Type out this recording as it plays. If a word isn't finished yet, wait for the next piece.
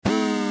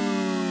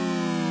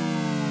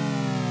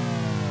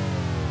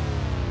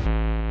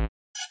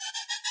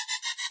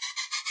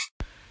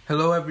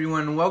Hello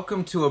everyone,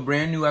 welcome to a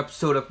brand new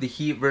episode of the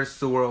Heat vs.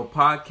 the World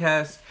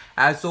podcast.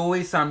 As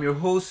always, I'm your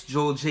host,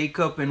 Joel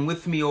Jacob, and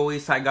with me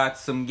always I got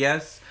some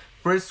guests.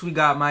 First, we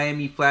got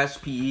Miami Flash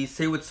PE.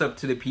 Say what's up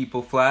to the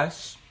people,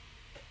 Flash.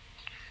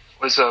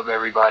 What's up,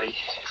 everybody?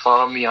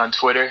 Follow me on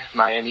Twitter,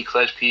 Miami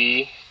Flash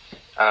PE.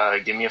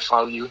 Give me a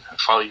follow you. I'll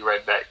follow you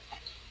right back.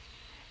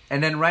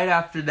 And then right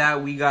after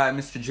that, we got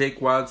Mr.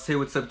 Jake Wild. Say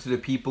what's up to the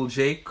people,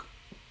 Jake.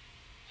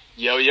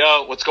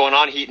 Yo, what's going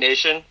on, Heat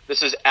Nation?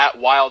 This is at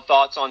Wild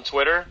Thoughts on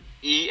Twitter.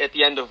 E at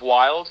the end of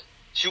Wild,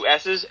 2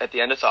 S's at the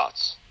end of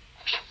Thoughts.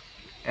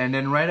 And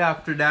then right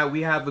after that,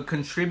 we have a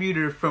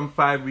contributor from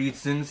 5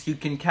 Reasons. You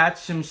can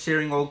catch him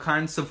sharing all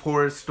kinds of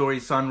horror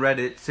stories on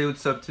Reddit. Say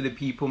what's up to the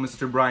people,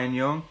 Mr. Brian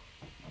Young.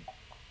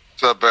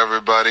 What's up,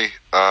 everybody?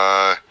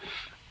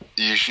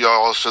 You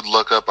all should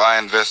look up I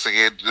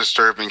Investigate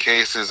Disturbing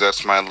Cases.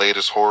 That's my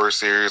latest horror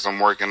series I'm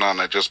working on.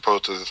 I just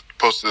posted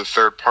the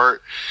third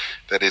part.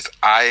 That is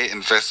I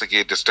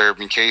Investigate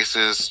Disturbing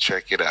Cases.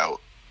 Check it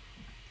out.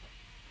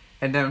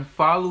 And then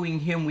following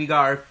him, we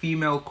got our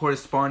female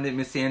correspondent,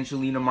 Miss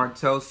Angelina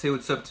Martel. Say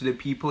what's up to the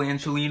people,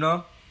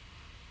 Angelina.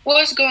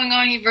 What's going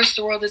on, Heat vs.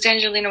 the World? It's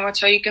Angelina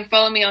Martel. You can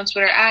follow me on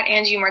Twitter at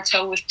Angie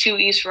Martel with 2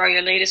 E's for all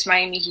your latest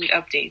Miami Heat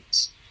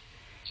updates.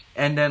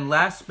 And then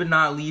last but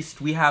not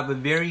least, we have a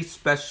very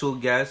special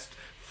guest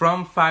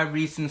from 5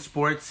 Reasons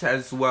Sports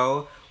as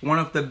well. One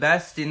of the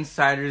best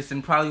insiders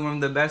and probably one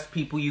of the best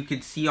people you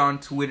could see on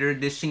Twitter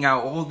dishing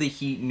out all the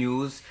Heat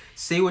news.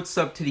 Say what's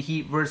up to the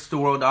Heat vs. the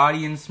World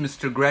audience,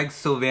 Mr. Greg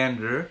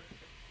Sylvander.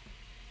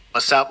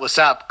 What's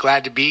up?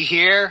 Glad to be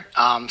here.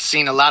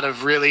 Seen a lot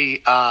of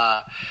really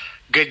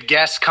good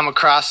guests come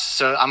across,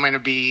 so I'm going to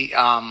be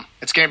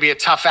it's going to be a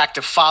tough act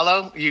to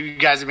follow. You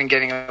guys have been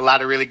getting a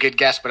lot of really good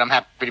guests, but I'm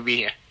happy to be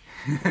here.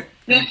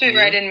 You'll fit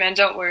right in, man.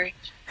 Don't worry.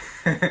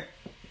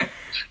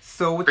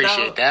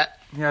 Appreciate that.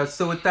 Yeah,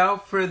 so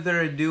without further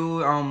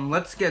ado,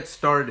 let's get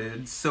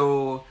started.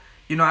 So,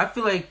 I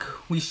feel like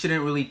we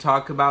shouldn't really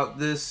talk about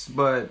this,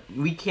 but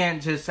we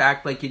can't just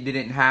act like it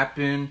didn't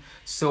happen.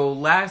 So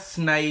last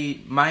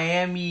night,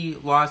 Miami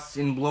lost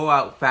in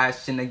blowout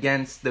fashion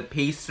against the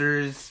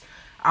Pacers.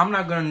 I'm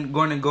not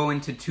going to go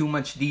into too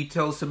much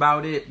details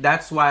about it.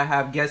 That's why I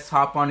have guests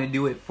hop on and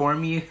do it for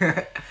me.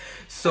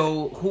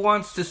 So, who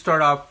wants to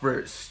start off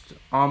first?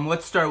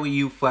 Let's start with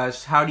you,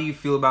 Flash. How do you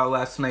feel about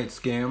last night's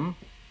game?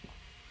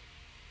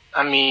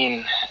 I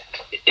mean,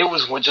 it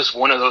was just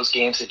one of those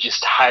games that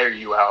just tire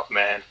you out,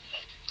 man.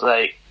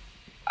 Like,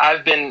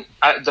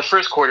 the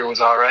first quarter was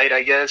all right,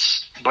 I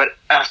guess. But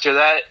after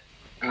that,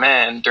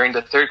 man, during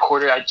the third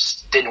quarter, I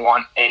just didn't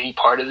want any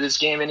part of this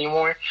game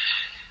anymore.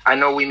 I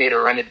know we made a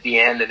run at the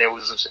end, and it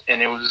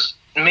was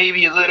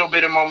maybe a little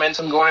bit of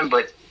momentum going,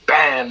 but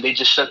bam, they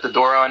just shut the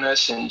door on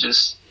us and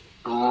just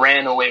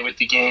ran away with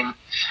the game.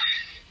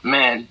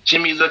 Man,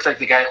 Jimmy looked like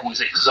the guy who was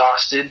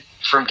exhausted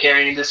from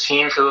carrying this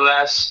team for the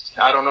last,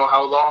 I don't know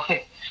how long.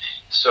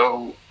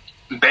 So,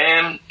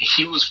 Bam,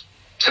 he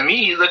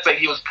looked like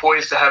he was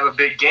poised to have a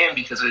big game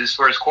because of his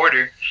first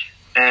quarter.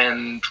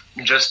 And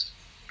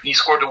he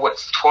scored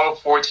 12,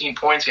 14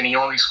 points, and he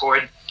only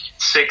scored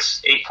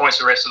 6, 8 points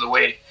the rest of the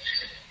way.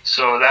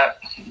 So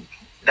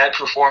that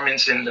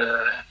performance in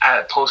the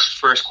post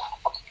first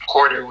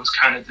quarter was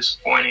kind of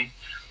disappointing.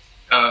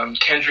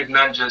 Kendrick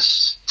Nunn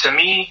to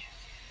me,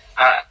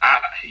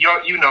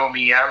 you know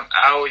me. I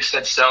always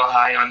said sell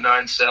high on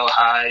Nunn, sell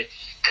high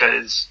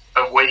because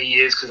of what he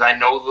is. Because I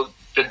know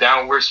the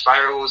downward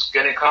spiral is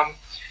gonna come.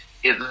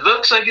 It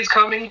looks like it's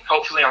coming.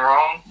 Hopefully, I'm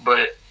wrong.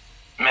 But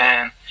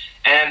man,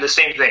 and the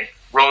same thing.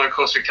 Roller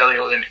coaster Kelly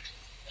Olynyk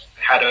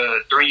had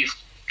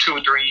 2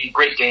 or 3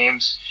 great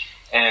games,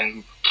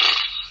 and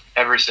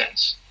ever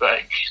since,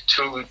 like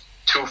 2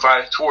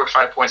 or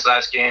 5 points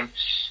last game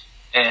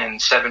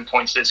and 7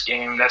 points this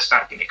game, that's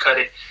not going to cut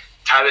it.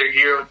 Tyler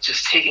Hero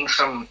just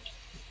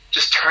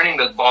turning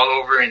the ball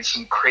over in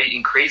some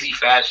crazy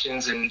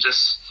fashions and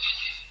just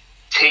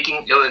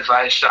taking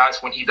ill-advised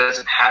shots when he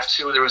doesn't have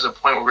to. There was a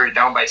point where we were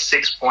down by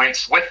 6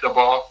 points with the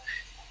ball,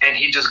 and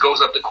he just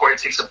goes up the court,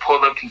 takes a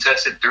pull-up,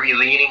 contested 3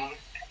 leaning.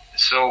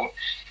 So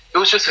it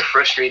was just a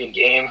frustrating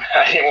game.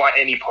 I didn't want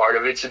any part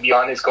of it, to be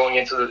honest, going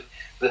into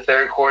the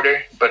third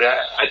quarter. But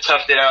I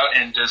toughed it out,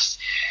 and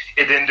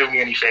it didn't do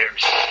me any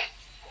favors.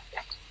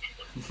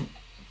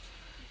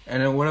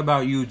 And then what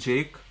about you,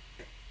 Jake?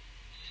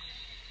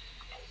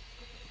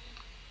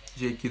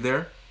 Jake, you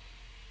there?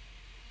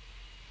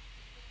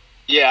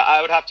 Yeah, I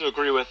would have to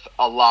agree with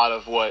a lot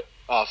of what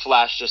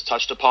Flash just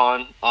touched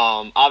upon.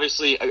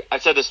 Obviously, I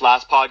said this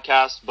last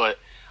podcast, but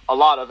a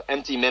lot of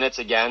empty minutes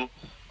again.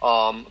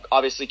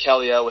 Obviously,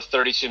 Kelly with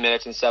 32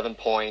 minutes and 7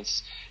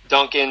 points.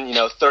 Duncan,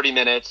 30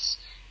 minutes,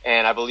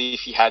 and I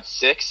believe he had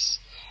 6.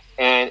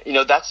 And,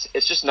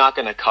 it's just not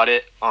going to cut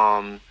it.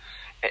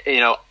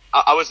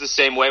 I was the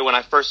same way when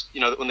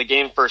when the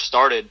game first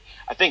started.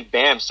 I think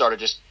Bam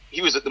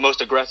he was the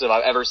most aggressive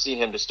I've ever seen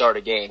him to start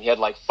a game. He had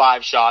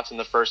 5 shots in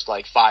the first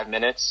 5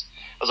 minutes.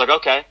 I was like,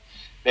 okay,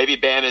 maybe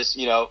Bam is,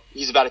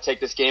 he's about to take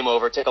this game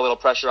over, take a little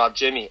pressure off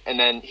Jimmy. And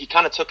then he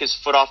kind of took his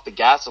foot off the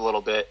gas a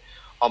little bit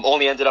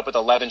only ended up with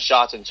 11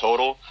 shots in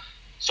total.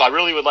 So I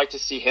really would like to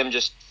see him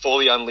just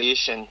fully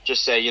unleash and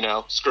just say,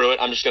 screw it,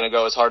 I'm just going to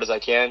go as hard as I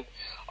can.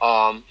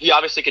 He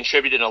obviously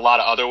contributed in a lot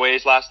of other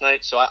ways last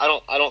night, so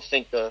I don't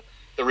think the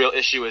real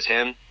issue is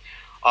him.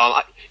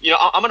 I'm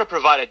going to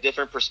provide a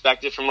different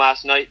perspective from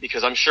last night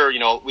because I'm sure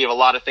we have a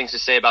lot of things to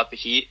say about the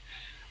Heat,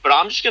 but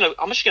I'm just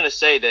gonna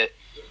say that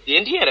the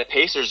Indiana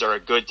Pacers are a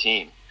good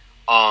team.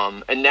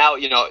 And now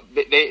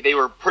they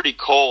were pretty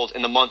cold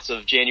in the months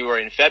of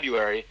January and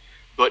February,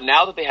 but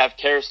now that they have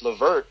Karis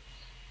LeVert,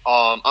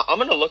 I'm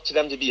going to look to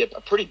them to be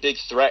a pretty big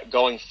threat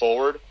going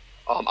forward.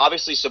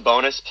 Obviously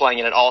Sabonis playing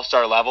at an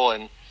all-star level,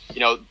 and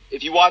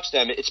if you watch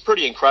them, it's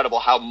pretty incredible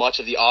how much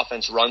of the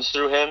offense runs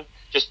through him,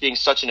 just being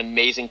such an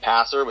amazing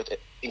passer with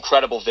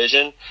incredible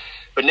vision.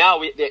 But now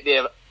they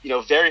have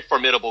very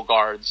formidable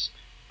guards.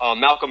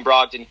 Malcolm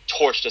Brogdon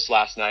torched us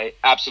last night,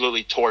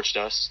 absolutely torched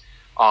us.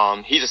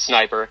 He's a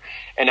sniper.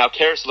 And now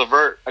Karis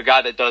LeVert, a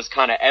guy that does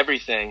kind of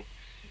everything,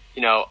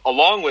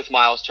 along with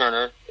Miles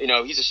Turner,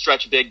 he's a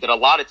stretch big that a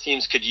lot of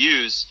teams could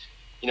use.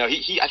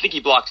 I think he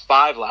blocked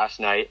 5 last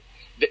night.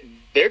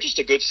 They're just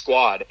a good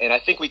squad, and I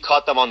think we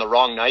caught them on the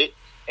wrong night,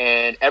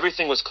 and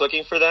everything was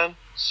clicking for them.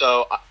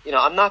 So,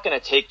 I'm not going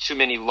to take too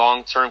many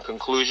long-term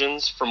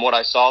conclusions from what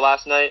I saw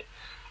last night,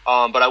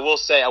 but I will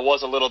say I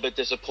was a little bit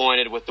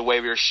disappointed with the way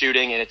we were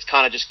shooting, and it's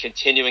kind of just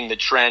continuing the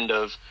trend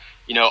of,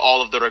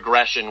 all of the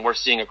regression we're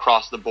seeing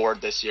across the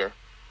board this year.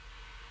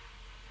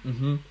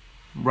 Mm-hmm.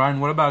 Ryan,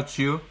 what about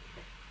you?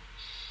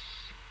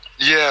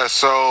 Yeah,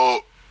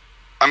 so,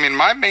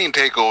 my main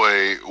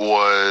takeaway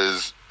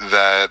was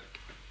that,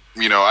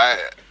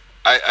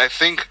 I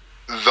think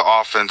the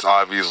offense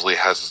obviously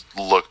has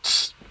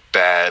looked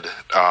bad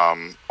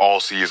all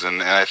season,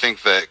 and I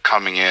think that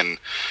coming in,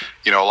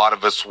 a lot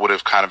of us would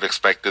have kind of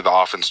expected the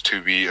offense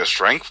to be a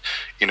strength.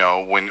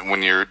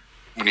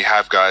 When you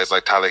have guys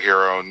like Tyler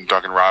Hero and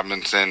Duncan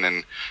Robinson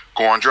and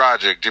Goran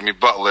Dragic, Jimmy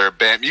Butler,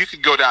 Bam, you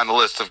could go down the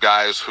list of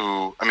guys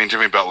who,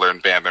 Jimmy Butler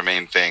and Bam, their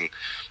main thing,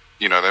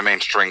 their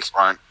main strengths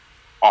aren't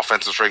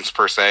offensive strengths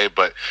per se,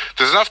 but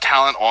there's enough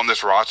talent on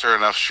this roster,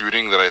 enough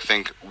shooting that I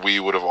think we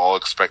would have all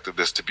expected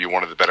this to be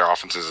one of the better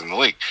offenses in the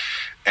league.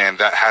 And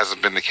that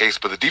hasn't been the case,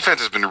 but the defense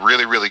has been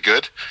really, really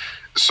good.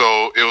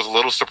 So it was a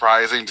little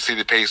surprising to see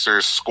the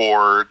Pacers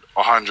score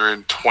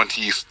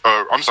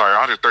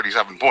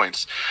 137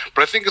 points.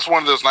 But I think it's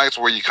one of those nights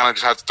where you kind of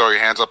just have to throw your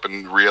hands up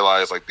and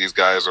realize like these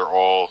guys are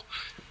all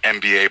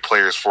NBA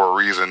players for a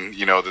reason.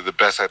 They're the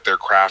best at their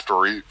craft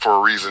for a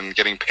reason,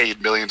 getting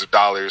paid millions of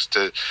dollars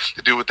to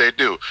do what they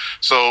do.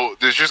 So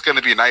there's just going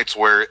to be nights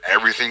where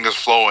everything is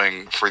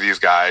flowing for these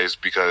guys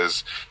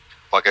because,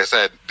 like I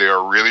said, they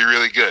are really,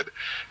 really good.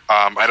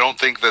 I don't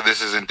think that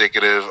this is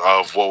indicative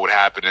of what would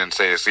happen in,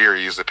 say, a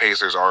series. The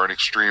Pacers are an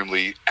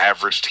extremely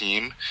average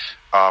team,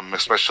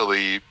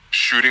 especially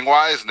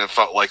shooting-wise, and it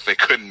felt like they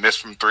couldn't miss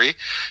from 3.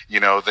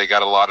 They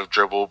got a lot of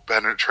dribble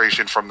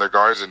penetration from their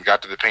guards and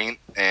got to the paint,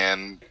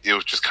 and it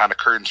was just kind of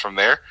curtains from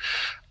there.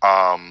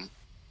 I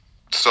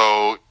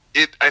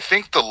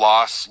think the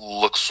loss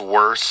looks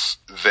worse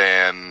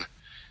than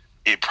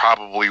it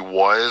probably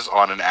was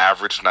on an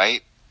average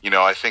night.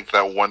 I think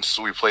that once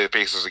we play the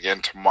Pacers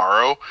again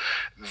tomorrow,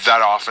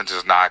 that offense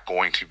is not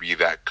going to be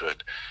that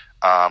good.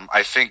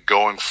 I think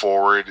going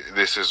forward,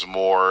 this is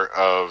more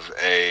of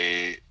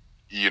a,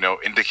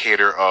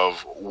 indicator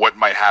of what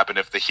might happen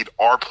if the Heat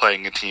are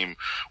playing a team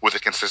with a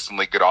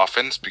consistently good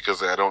offense,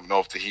 because I don't know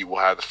if the Heat will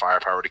have the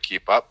firepower to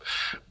keep up.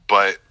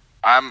 But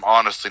I'm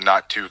honestly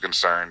not too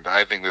concerned.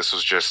 I think this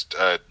was just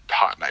a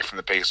hot night from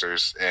the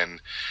Pacers,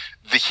 and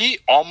the Heat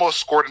almost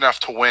scored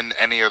enough to win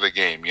any other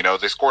game.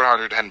 They scored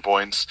 110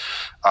 points,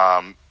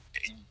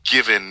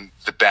 given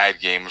the bad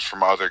games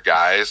from other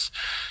guys.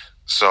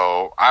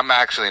 So I'm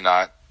actually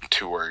not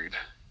too worried.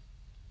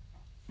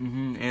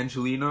 Mm-hmm.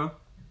 Angelina?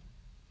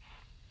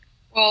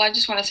 Well, I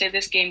just want to say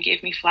this game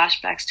gave me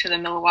flashbacks to the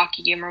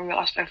Milwaukee game where we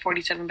lost by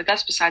 47, but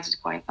that's besides the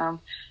point.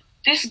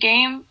 This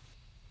game,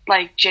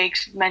 like Jake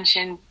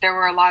mentioned, there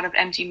were a lot of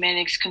empty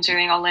minutes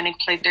considering Olynyk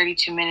played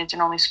 32 minutes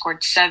and only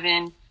scored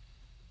 7.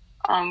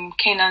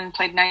 Kanan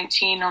played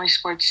 19, only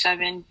scored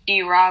 7.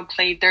 D-Rob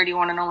played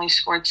 31 and only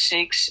scored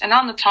 6. And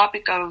on the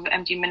topic of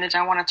empty minutes,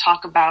 I want to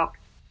talk about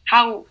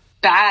how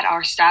bad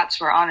our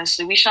stats were,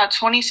 honestly. We shot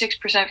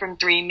 26% from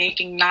 3,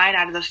 making 9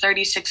 out of the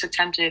 36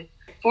 attempted.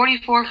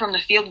 44 from the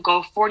field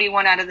goal,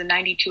 41 out of the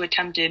 92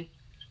 attempted.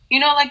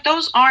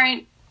 Those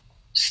aren't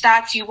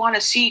stats you want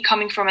to see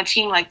coming from a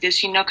team like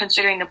this,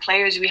 considering the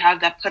players we have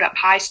that put up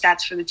high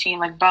stats for the team,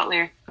 like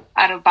Butler,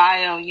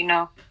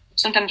 Adebayo,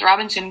 sometimes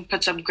Robinson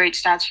puts up great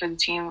stats for the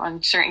team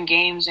on certain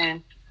games.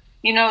 And,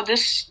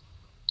 this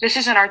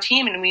isn't our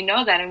team, and we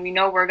know that, and we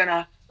know we're going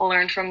to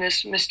learn from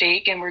this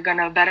mistake, and we're going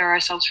to better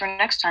ourselves for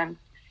next time.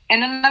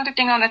 And another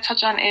thing I want to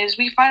touch on is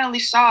we finally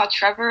saw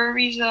Trevor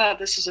Ariza.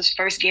 This is his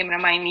first game in a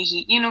Miami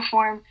Heat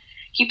uniform.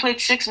 He played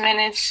 6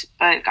 minutes,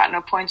 but got no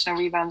points, no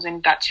rebounds,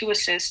 and got 2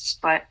 assists.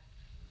 But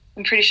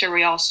I'm pretty sure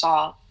we all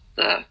saw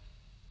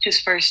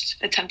his first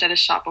attempt at a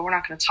shot, but we're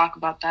not going to talk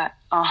about that.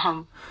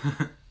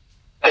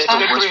 That's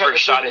the worst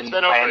first shot in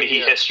Miami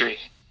Heat history.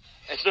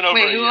 It's been over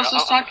Wait, a who year. else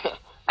was talking?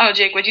 Oh,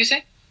 Jake, what'd you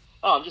say?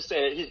 Oh, I'm just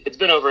saying, it's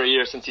been over a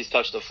year since he's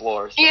touched the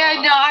floor. So, Yeah,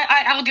 no,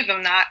 I'll give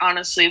him that,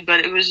 honestly,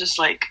 but it was just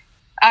like,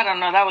 I don't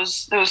know, that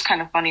was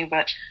kind of funny.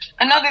 But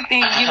another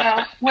thing,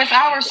 with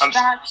our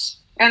stats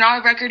and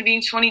our record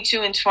being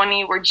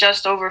 22-20, we're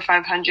just over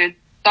 500.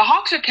 The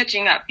Hawks are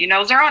catching up.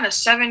 They're on a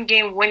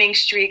 7-game winning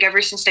streak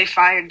ever since they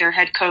fired their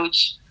head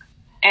coach,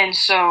 and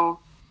so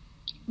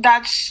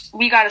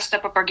we got to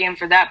step up our game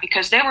for that,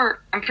 because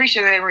I'm pretty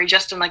sure they were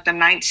just in like the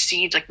 9th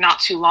seed like not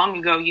too long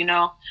ago.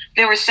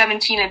 They were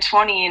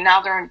 17-20 and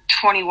now they're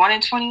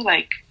 21-20.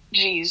 Like,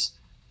 geez.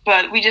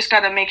 But we just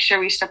got to make sure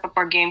we step up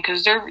our game,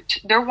 because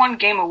they're 1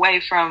 game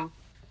away from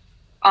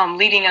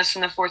leading us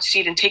in the 4th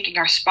seed and taking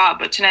our spot.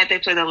 But tonight they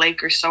play the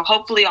Lakers, so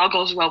hopefully all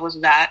goes well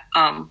with that.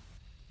 And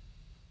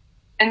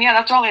yeah,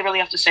 that's all I really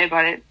have to say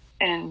about it.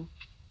 And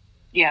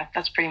yeah,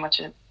 that's pretty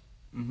much it.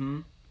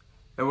 Mm-hmm.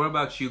 And what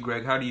about you,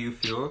 Greg? How do you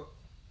feel?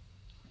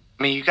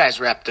 I mean, you guys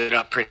wrapped it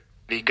up pretty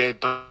good,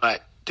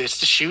 but it's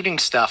the shooting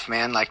stuff,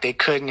 man. Like, they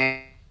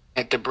couldn't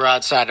hit the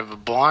broadside of a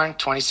barn.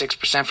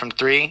 26% from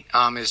 3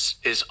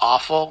 is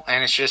awful.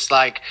 And it's just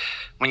like,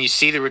 when you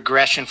see the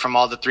regression from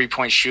all the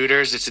 3-point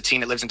shooters, it's a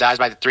team that lives and dies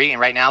by the 3. And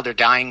right now they're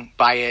dying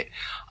by it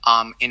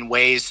in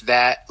ways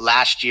that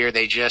last year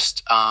they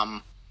just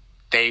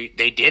they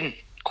didn't,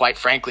 quite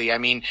frankly. I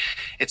mean,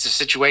 it's a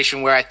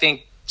situation where I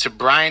think, to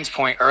Brian's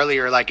point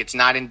earlier, like, it's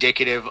not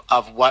indicative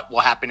of what will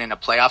happen in a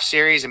playoff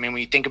series. I mean,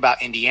 when you think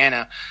about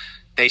Indiana,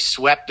 they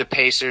swept the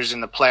Pacers in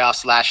the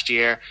playoffs last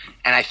year,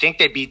 and I think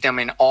they beat them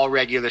in all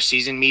regular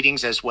season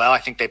meetings as well. I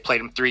think they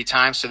played them 3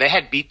 times. So they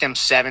had beat them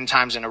 7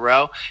 times in a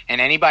row. And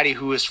anybody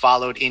who has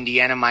followed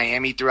Indiana,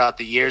 Miami throughout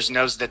the years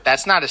knows that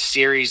that's not a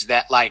series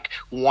that, like,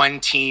 one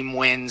team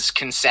wins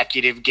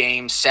consecutive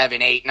games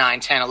 7, 8, 9,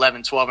 10,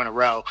 11, 12 in a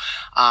row.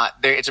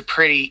 It's a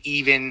pretty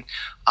even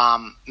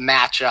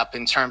matchup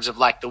in terms of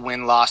like the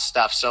win-loss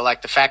stuff. So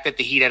like the fact that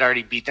the Heat had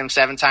already beat them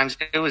 7 times,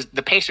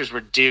 the Pacers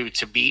were due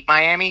to beat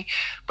Miami,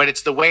 but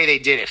it's the way they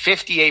did it.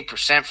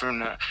 58%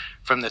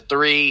 from the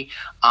 3,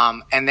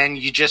 and then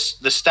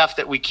the stuff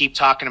that we keep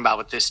talking about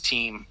with this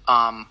team.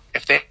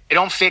 If they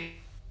don't fix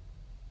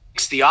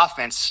the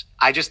offense,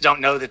 I just don't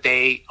know that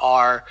they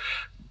are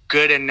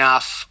good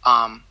enough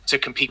to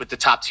compete with the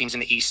top teams in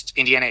the East,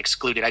 Indiana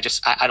excluded.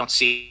 I don't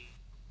see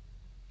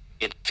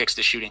it fix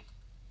the shooting.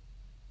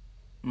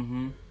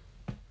 Mm-hmm.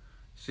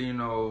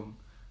 So,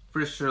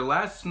 for sure,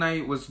 last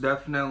night was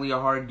definitely a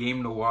hard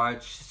game to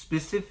watch,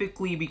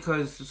 specifically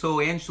because,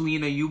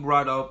 Angelina, you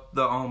brought up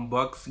the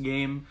Bucks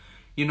game.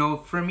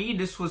 For me,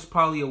 this was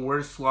probably a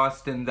worse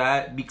loss than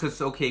that,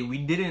 because, okay, we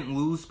didn't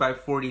lose by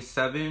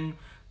 47,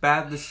 but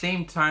at the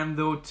same time,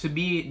 though, to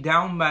be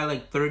down by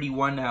like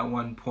 31 at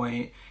one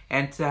point,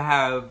 and to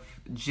have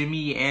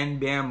Jimmy and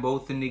Bam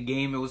both in the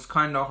game, it was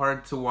kind of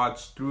hard to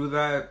watch through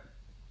that.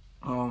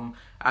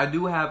 I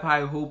do have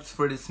high hopes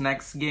for this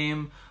next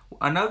game.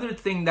 Another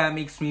thing that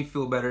makes me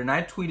feel better, and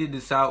I tweeted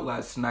this out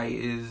last night,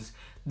 is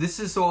this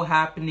is all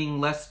happening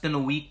less than a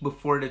week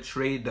before the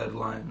trade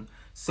deadline.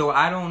 So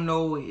I don't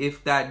know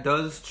if that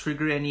does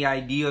trigger any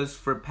ideas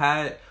for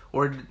Pat,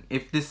 or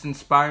if this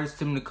inspires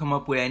him to come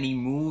up with any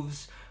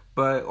moves.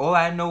 But all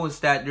I know is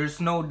that there's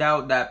no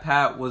doubt that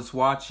Pat was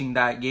watching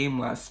that game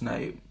last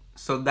night.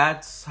 So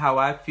that's how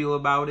I feel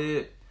about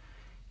it.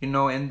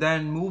 And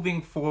then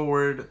moving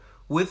forward,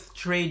 with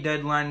trade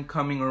deadline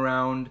coming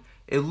around,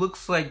 it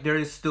looks like there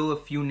is still a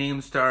few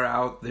names that are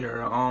out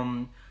there.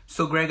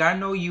 So Greg, I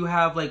know you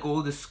have like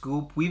all the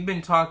scoop. We've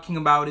been talking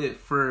about it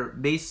for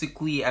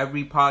basically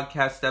every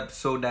podcast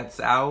episode that's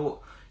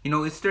out.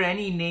 Is there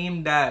any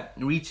name that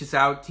reaches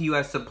out to you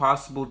as a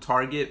possible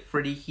target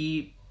for the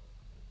Heat?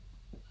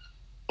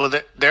 Well,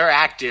 they're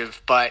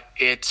active, but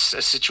it's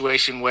a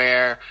situation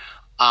where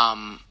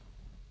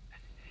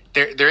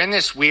they're in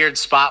this weird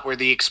spot where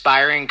the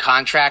expiring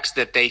contracts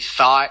that they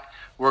thought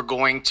were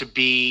going to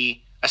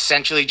be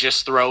essentially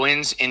just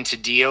throw-ins into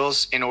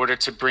deals in order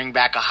to bring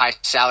back a high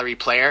salary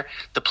player.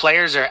 The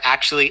players are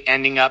actually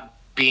ending up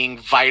being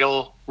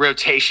vital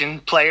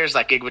rotation players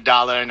like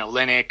Iguodala and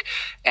Olynyk.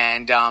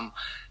 And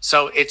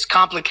so it's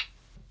complicating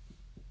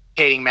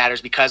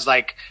matters because,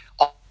 like,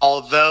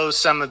 although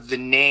some of the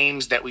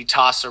names that we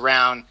toss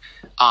around,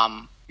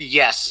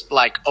 yes,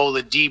 like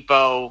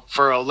Oladipo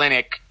for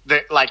Olynyk,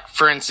 like,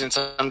 for instance,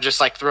 I'm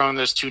just like throwing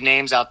those 2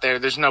 names out there.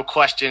 There's no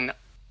question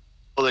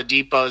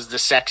Oladipo is the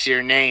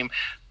sexier name,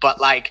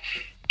 but like,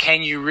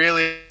 can you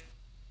really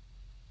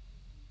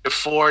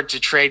afford to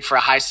trade for a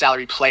high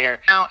salary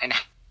player now, and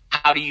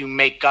how do you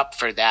make up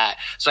for that?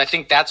 So I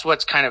think that's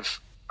what's kind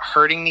of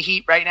hurting the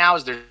Heat right now,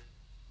 is they're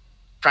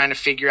trying to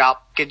figure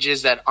out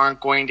packages that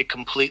aren't going to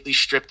completely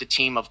strip the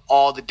team of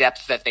all the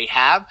depth that they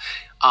have.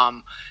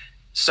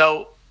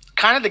 So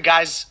kind of the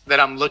guys that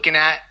I'm looking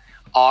at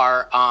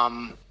are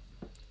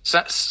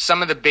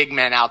some of the big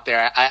men out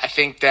there. I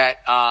think that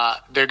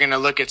they're going to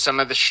look at some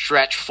of the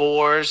stretch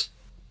 4s.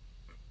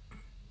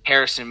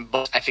 Harrison,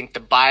 I think the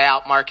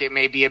buyout market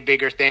may be a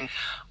bigger thing.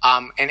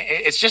 And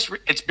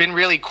it's been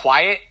really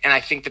quiet, and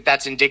I think that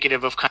that's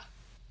indicative of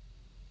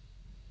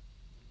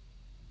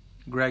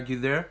Greg, you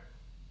there?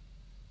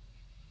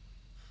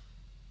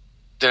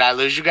 Did I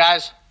lose you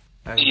guys?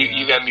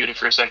 You got muted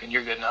for a second.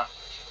 You're good now.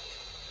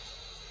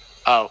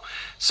 Oh,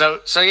 so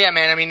yeah,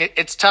 man. I mean,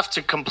 it's tough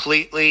to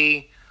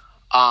completely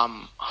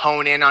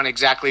hone in on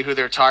exactly who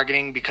they're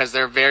targeting because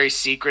they're very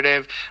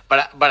secretive.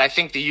 But I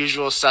think the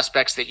usual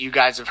suspects that you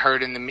guys have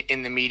heard in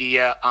the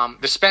media,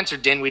 the Spencer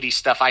Dinwiddie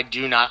stuff, I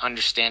do not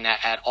understand that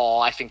at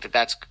all. I think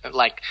that's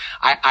like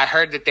I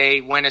heard that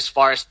they went as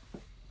far as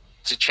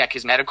to check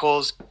his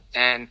medicals,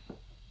 and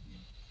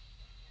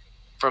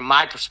from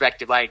my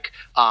perspective, like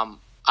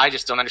I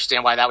just don't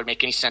understand why that would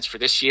make any sense for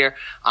this year.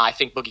 I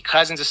think Boogie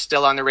Cousins is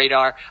still on the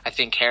radar. I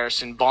think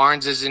Harrison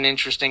Barnes is an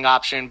interesting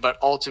option, but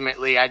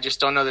ultimately I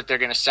just don't know that they're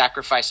going to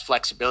sacrifice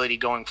flexibility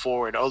going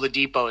forward.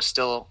 Oladipo is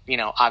still,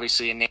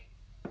 obviously a name.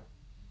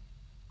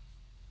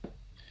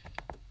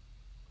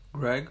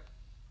 Greg?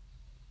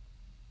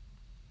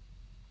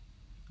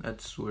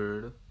 That's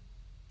weird.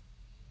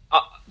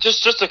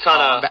 Just to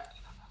kind of...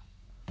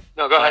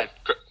 No, go ahead.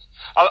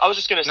 I was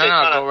just going to say,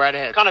 go right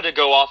ahead. Kind of to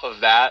go off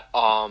of that,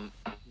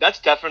 that's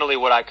definitely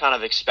what I kind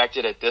of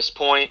expected at this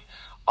point.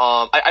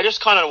 I just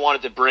kind of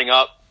wanted to bring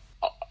up,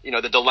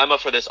 the dilemma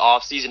for this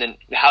offseason and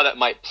how that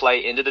might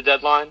play into the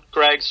deadline,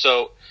 Greg.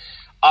 So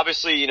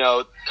obviously,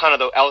 kind of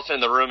the elephant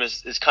in the room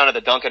is kind of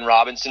the Duncan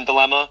Robinson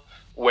dilemma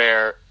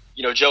where,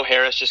 Joe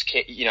Harris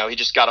he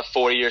just got a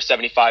 40 or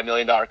 $75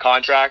 million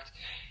contract.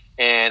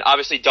 And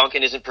obviously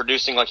Duncan isn't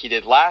producing like he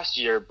did last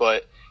year,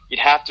 but you'd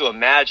have to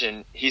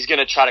imagine he's going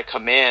to try to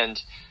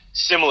command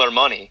similar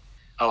money.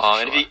 Sure.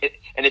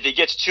 And if he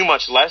gets too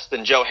much less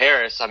than Joe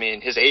Harris, I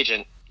mean, his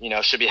agent,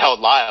 should be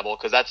held liable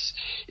because that's,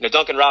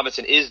 Duncan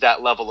Robinson is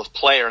that level of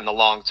player in the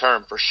long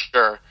term for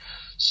sure.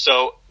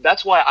 So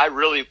that's why I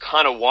really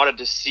kind of wanted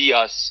to see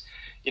us,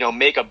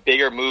 make a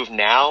bigger move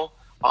now.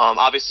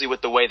 Obviously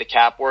with the way the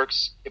cap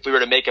works, if we were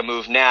to make a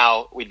move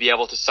now, we'd be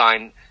able to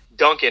sign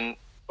Duncan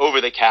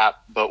over the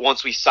cap. But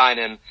once we sign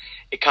him,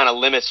 it kind of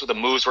limits the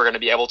moves we're going to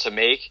be able to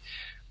make.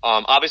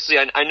 Obviously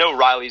I know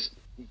Riley's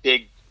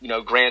big,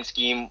 grand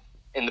scheme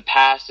in the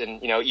past,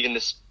 and even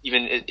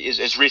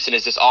as recent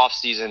as this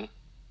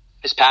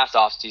past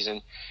off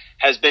season,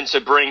 has been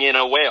to bring in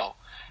a whale.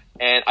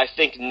 And I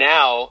think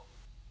now,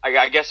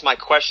 I guess my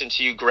question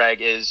to you, Greg,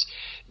 is: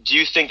 do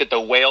you think that the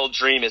whale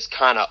dream is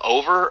kind of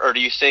over, or do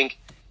you think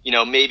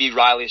maybe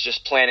Riley's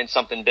just planning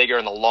something bigger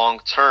in the long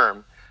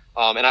term?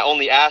 And I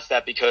only ask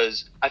that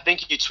because I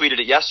think you tweeted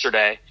it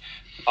yesterday.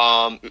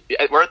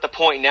 We're at the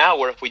point now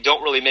where if we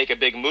don't really make a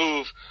big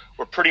move,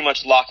 we're pretty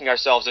much locking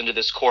ourselves into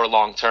this core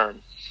long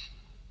term.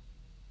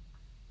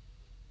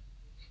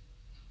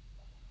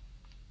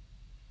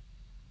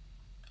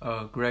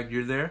 Greg,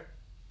 you're there?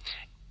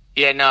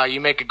 Yeah, no,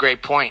 you make a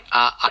great point.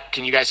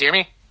 Can you guys hear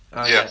me?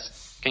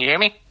 Yes. Can you hear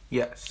me?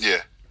 Yes.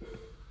 Yeah.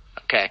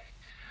 Okay.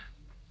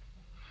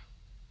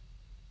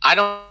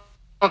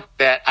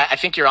 I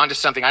think you're onto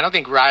something. I don't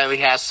think Riley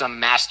has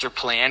some master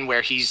plan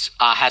where he's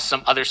has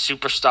some other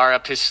superstar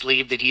up his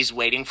sleeve that he's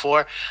waiting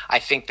for. I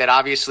think that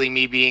obviously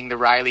me being the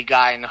Riley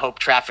guy and the hope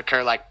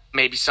trafficker, like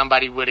maybe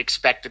somebody would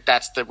expect that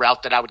that's the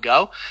route that I would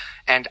go.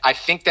 And I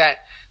think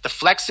that the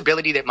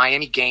flexibility that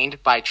Miami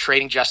gained by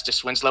trading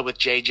Justice Winslow with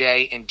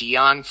JJ and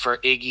Dion for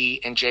Iggy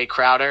and Jay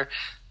Crowder,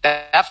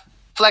 that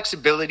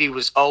flexibility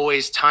was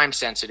always time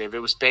sensitive. It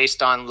was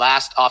based on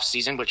last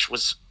offseason, which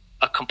was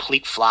a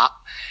complete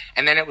flop.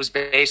 And then it was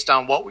based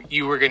on what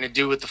you were going to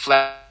do with the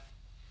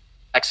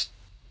flex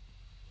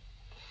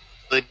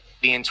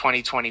in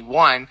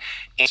 2021.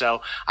 And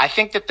so I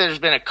think that there's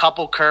been a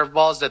couple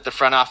curveballs that the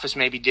front office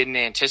maybe didn't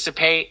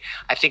anticipate.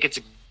 I think it's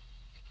a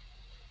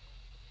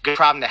good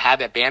problem to have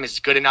that Bam is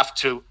good enough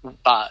to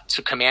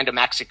command a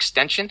max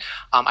extension.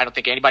 I don't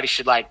think anybody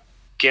should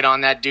get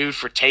on that dude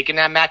for taking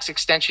that max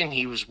extension.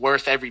 He was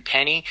worth every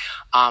penny.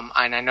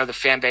 And I know the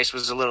fan base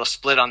was a little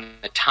split on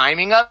the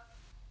timing of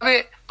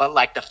it,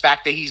 but the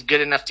fact that he's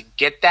good enough to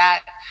get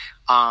that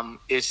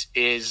is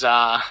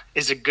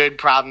a good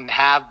problem to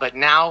have. But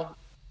now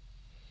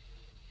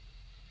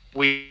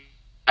we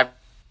are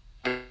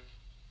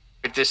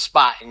at this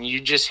spot, and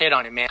you just hit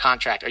on it, man.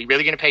 Contract. Are you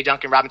really going to pay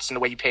Duncan Robinson the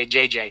way you paid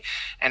JJ?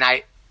 And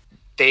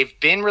they've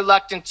been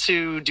reluctant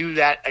to do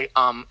that.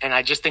 And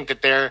I just think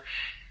that they're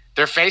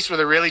faced with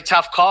a really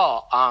tough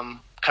call.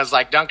 Because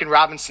Duncan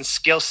Robinson's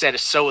skill set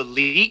is so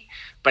elite,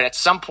 but at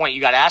some point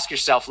you got to ask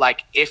yourself,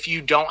 if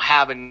you don't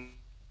have a.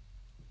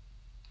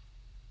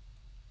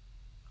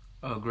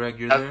 Greg,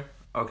 you're there?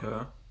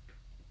 Okay.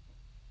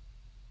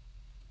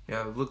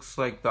 Yeah, it looks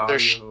like the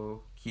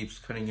audio keeps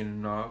cutting in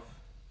and off.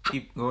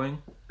 Keep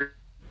going.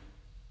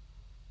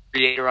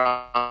 Creator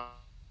on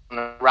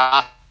the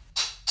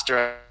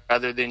roster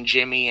other than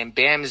Jimmy and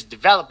Bam is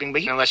developing,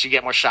 but unless you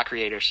get more shot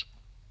creators.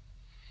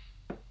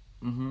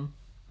 Mm-hmm.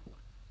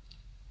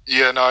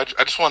 Yeah, no, I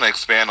just want to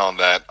expand on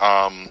that.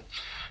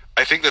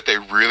 I think that they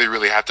really,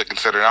 really have to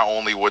consider not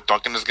only what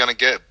Duncan is going to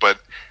get, but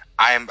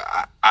I'm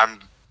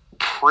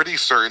pretty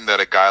certain that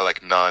a guy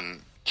like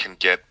Nunn can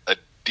get a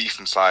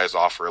decent size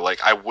offer.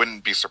 I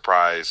wouldn't be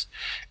surprised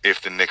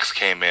if the Knicks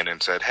came in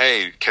and said,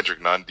 "Hey,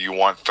 Kendrick Nunn, do you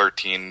want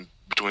between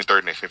 $13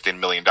 and $15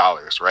 million?"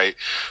 Right?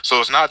 So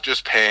it's not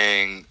just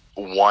paying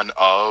one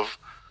of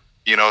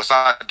It's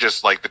not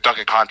just like the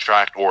Duncan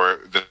contract or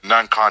the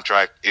Nunn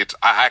contract.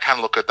 I kind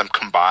of look at them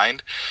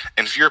combined,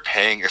 and if you're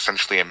paying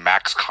essentially a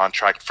max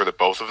contract for the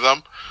both of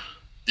them,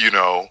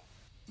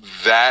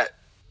 that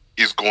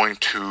is going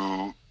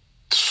to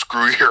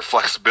screw your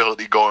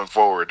flexibility going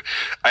forward.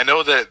 I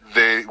know that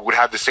they would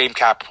have the same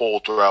cap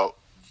hold throughout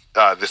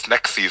this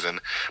next season,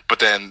 but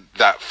then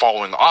that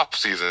following off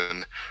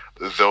season,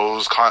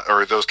 those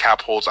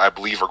cap holds, I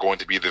believe, are going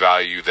to be the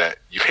value that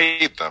you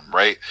paid them,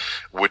 right?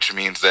 Which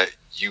means that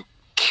you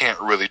can't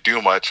really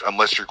do much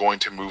unless you're going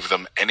to move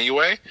them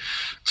anyway.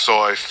 So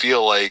I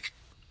feel like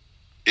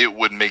it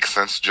would make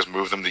sense to just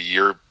move them the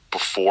year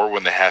before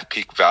when they have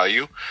peak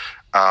value.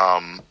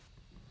 I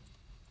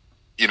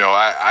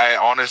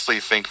honestly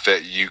think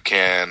that you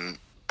can.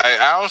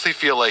 I honestly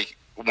feel like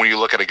when you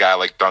look at a guy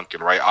like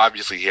Duncan, right?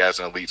 Obviously, he has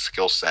an elite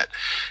skill set,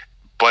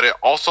 but it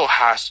also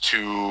has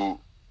to,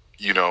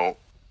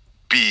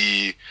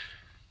 be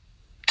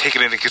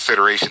taken into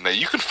consideration that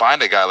you can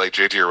find a guy like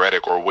JJ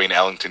Redick or Wayne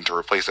Ellington to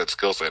replace that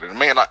skill set. It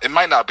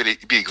might not be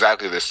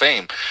exactly the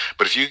same,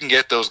 but if you can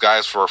get those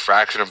guys for a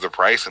fraction of the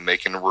price and they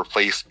can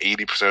replace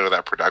 80% of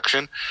that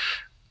production,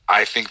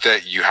 I think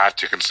that you have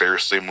to consider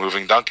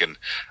moving Duncan.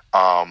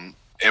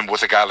 And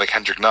with a guy like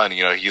Kendrick Nunn,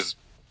 he's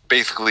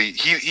basically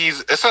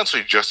he's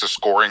essentially just a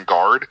scoring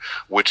guard,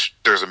 which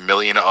there's a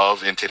million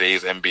of in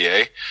today's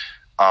NBA.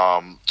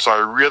 So I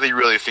really,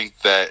 really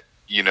think that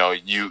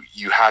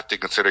you have to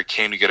consider,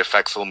 can you get a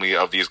facsimile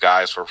of these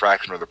guys for a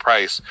fraction of the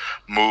price,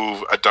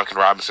 move a Duncan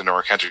Robinson or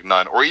a Kendrick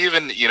Nunn, or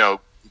even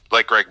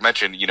like Greg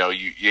mentioned,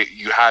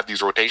 you have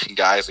these rotation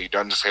guys that you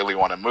don't necessarily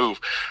want to move,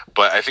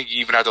 but I think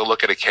you even have to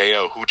look at a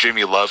KO who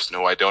Jimmy loves and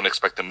who I don't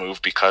expect to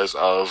move because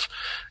of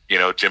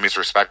Jimmy's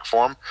respect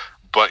for him.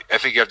 But I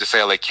think you have to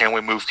say, like, can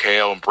we move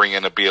KO and bring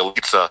in a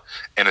Bielitsa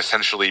and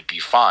essentially be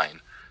fine?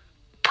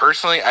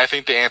 Personally, I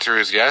think the answer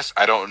is yes.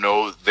 I don't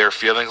know their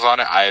feelings on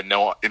it. I have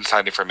no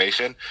inside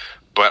information.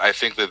 But I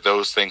think that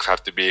those things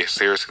have to be a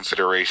serious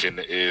consideration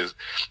is,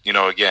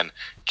 again,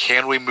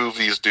 can we move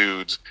these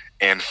dudes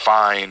and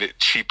find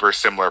cheaper,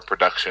 similar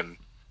production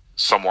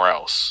somewhere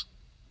else?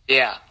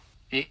 Yeah.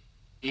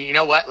 You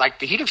know what? Like,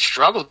 the Heat have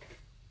struggled.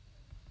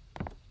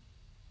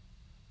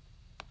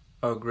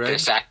 Oh,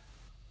 great.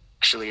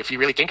 Actually, if you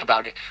really think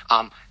about it,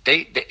 am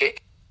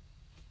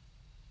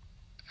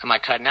I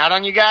cutting out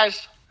on you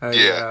guys?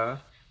 Yeah.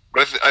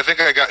 But I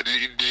think I got.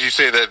 Did you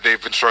say that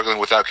they've been struggling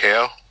without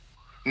KO?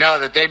 No,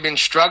 that they've been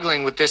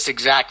struggling with this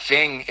exact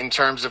thing in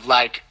terms of,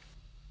 like,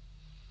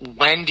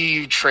 when do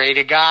you trade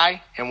a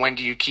guy and when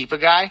do you keep a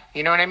guy?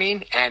 You know what I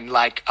mean? And,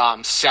 like,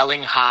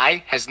 selling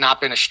high has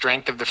not been a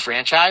strength of the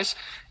franchise.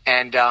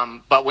 And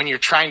but when you're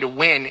trying to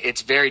win,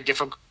 it's very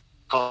difficult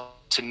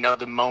to know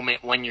the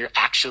moment when you're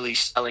actually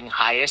selling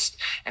highest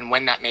and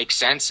when that makes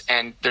sense.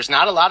 And there's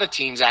not a lot of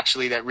teams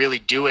actually that really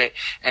do it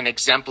and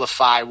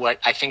exemplify what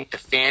I think the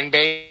fan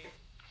base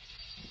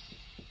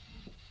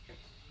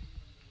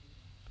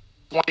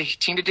want the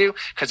team to do,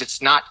 because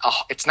it's not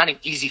an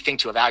easy thing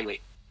to evaluate.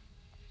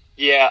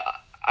 Yeah,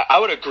 I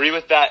would agree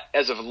with that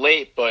as of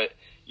late, but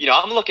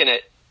I'm looking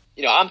at,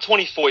 I'm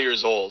 24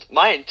 years old.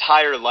 My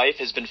entire life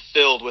has been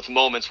filled with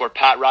moments where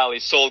Pat Riley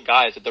sold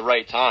guys at the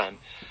right time.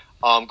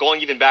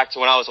 Going even back to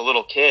when I was a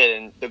little kid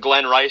and the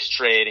Glenn Rice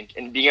trade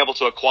and being able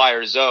to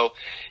acquire Zoe.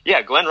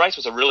 Yeah, Glenn Rice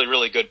was a really,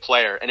 really good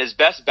player, and his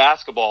best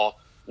basketball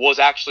was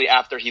actually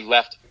after he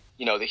left,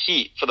 the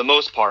Heat for the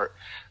most part.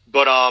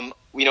 But,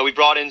 we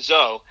brought in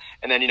Zoe,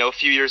 and then, a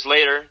few years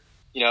later,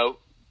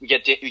 we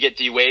get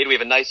D Wade. We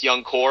have a nice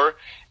young core,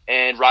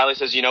 and Riley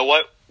says, you know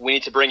what? We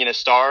need to bring in a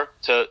star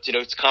to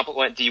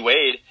complement D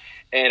Wade.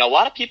 And a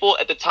lot of people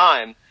at the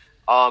time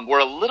were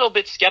a little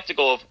bit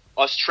skeptical of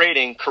us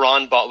trading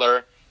Caron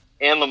Butler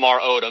and Lamar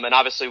Odom, and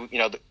obviously,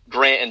 the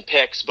Grant and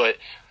picks, but,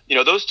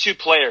 those two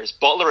players,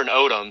 Butler and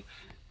Odom,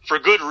 for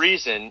good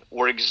reason,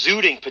 were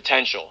exuding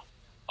potential.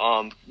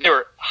 They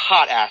were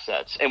hot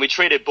assets, and we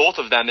traded both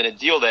of them in a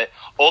deal that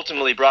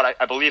ultimately brought,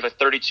 I believe, a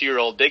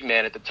 32-year-old big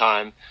man at the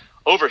time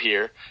over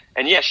here.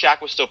 And yeah,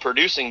 Shaq was still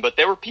producing, but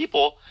there were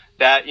people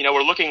that,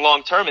 were looking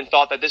long-term and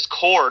thought that this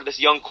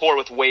young core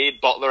with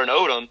Wade, Butler, and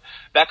Odom,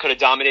 that could have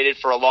dominated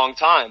for a long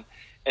time.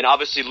 And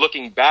obviously,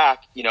 looking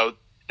back,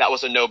 that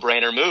was a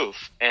no-brainer move.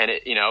 And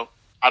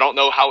I don't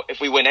know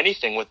if we win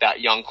anything with that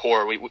young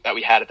core that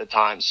we had at the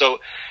time. So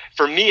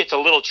for me, it's a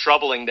little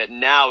troubling that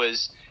now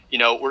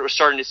we're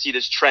starting to see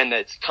this trend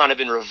that's kind of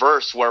in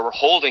reverse, where we're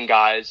holding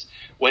guys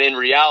when in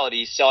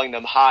reality selling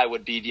them high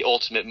would be the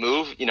ultimate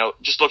move.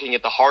 Just looking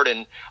at the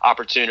Harden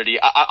opportunity,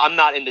 I'm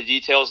not in the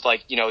details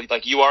like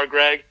you are,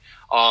 Greg.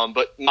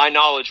 But my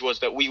knowledge was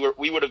that we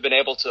would have been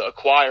able to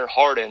acquire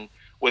Harden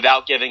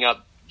without giving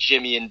up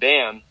Jimmy and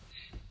Bam.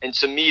 And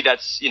to me,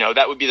 that's,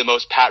 that would be the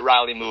most Pat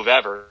Riley move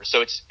ever.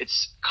 So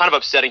it's kind of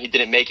upsetting he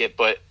didn't make it,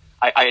 but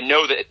I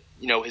know that,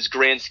 his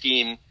grand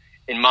scheme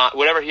in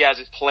whatever he has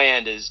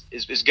planned is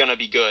going to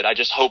be good. I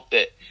just hope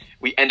that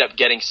we end up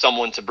getting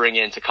someone to bring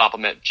in to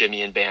complement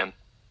Jimmy and Bam.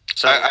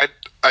 So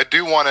I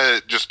do want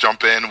to just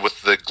jump in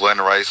with the Glenn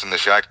Rice and the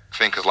Shaq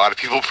thing, because a lot of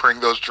people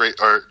bring those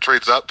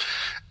trades up.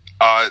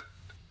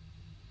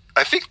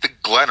 I think the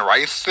Glenn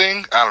Rice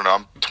thing, I don't know,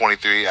 I'm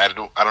 23, I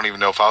don't even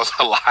know if I was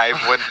alive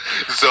when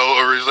Zoe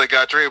originally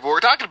got traded, but we're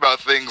talking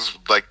about things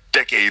like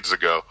decades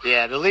ago.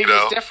 Yeah, the league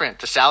was different.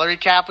 The salary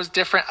cap was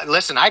different.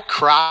 Listen, I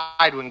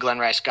cried when Glenn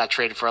Rice got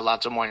traded for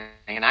Alonzo Mourning,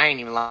 and I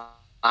ain't even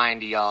lying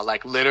to y'all.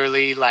 Like,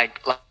 literally,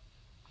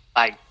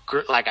 I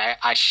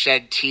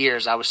shed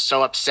tears. I was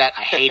so upset.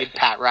 I hated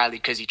Pat Riley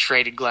because he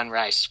traded Glenn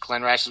Rice.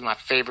 Glenn Rice was my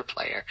favorite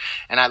player,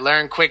 and I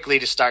learned quickly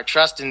to start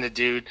trusting the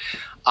dude.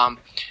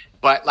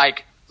 But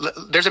like,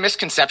 there's a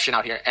misconception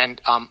out here,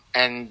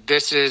 and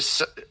this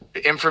is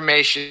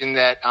information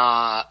that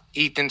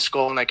Ethan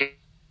Skolnick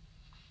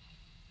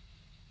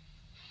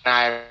and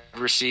I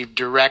received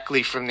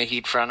directly from the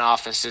Heat front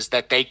office, is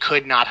that they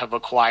could not have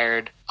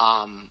acquired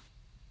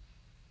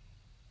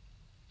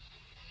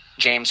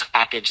James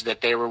package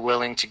that they were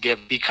willing to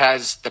give,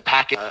 because the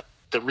package,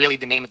 the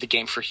name of the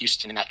game for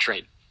Houston in that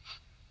trade.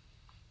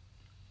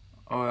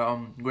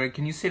 Greg,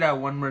 can you say that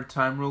one more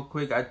time real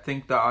quick? I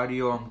think the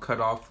audio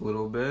cut off a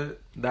little bit.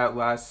 That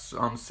last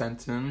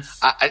sentence.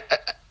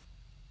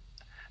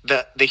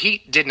 The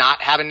Heat did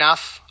not have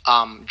enough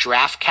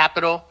draft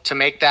capital to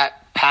make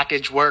that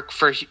package work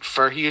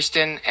for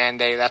Houston, and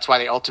that's why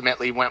they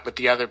ultimately went with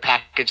the other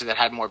package that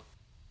had more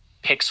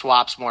pick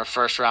swaps, more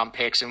first round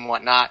picks and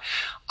whatnot.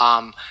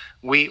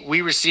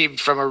 We received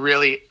from a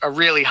really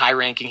high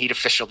ranking Heat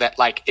official that,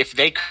 like, if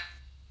they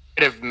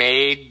could have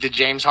made the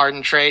James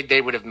Harden trade, they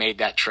would have made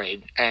that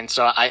trade. And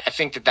so I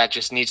think that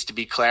just needs to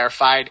be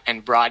clarified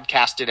and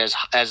broadcasted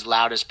as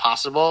loud as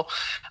possible.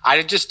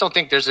 I just don't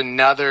think there's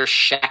another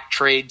Shaq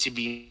trade to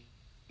be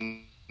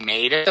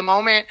made at the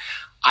moment.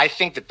 I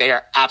think that they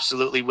are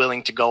absolutely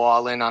willing to go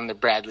all in on the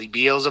Bradley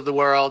Beals of the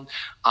world.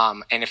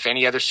 And if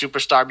any other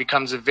superstar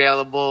becomes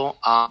available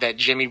that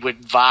Jimmy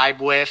would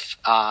vibe with,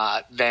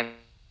 then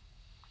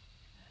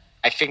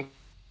I think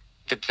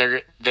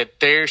that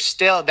they're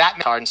still,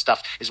 that Harden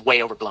stuff is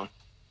way overblown.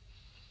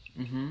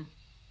 Mm-hmm.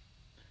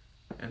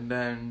 And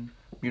then,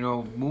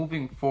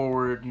 moving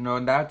forward,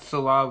 that's a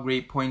lot of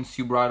great points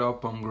you brought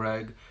up,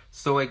 Greg.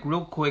 So, like,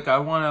 real quick, I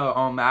want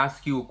to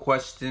ask you a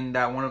question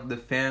that one of the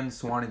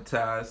fans wanted to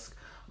ask.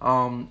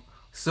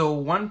 So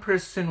one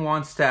person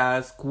wants to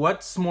ask,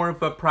 what's more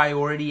of a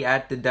priority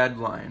at the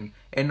deadline?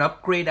 An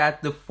upgrade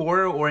at the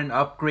 4 or an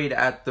upgrade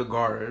at the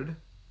guard?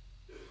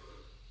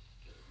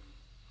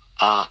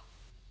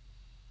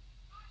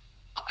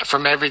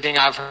 From everything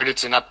I've heard,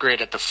 it's an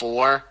upgrade at the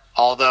 4,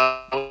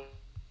 although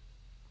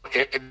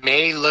it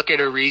may look at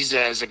Ariza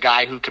as a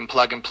guy who can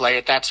plug and play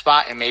at that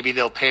spot, and maybe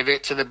they'll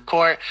pivot to the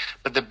court,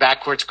 but the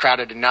backcourt's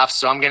crowded enough,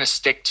 so I'm going to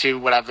stick to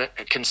what I've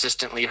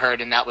consistently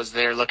heard, and that was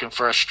they're looking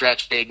for a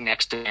stretch big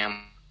next to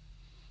him.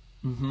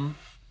 Mm-hmm.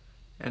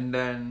 And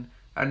then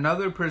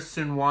another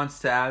person wants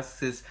to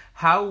ask is,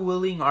 how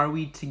willing are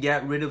we to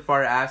get rid of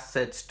our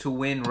assets to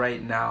win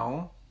right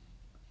now?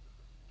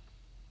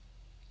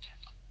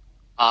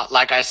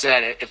 Like I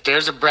said, if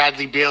there's a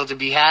Bradley Beal to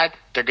be had,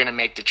 they're going to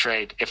make the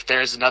trade. If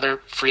there's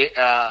another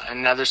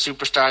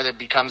superstar that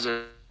becomes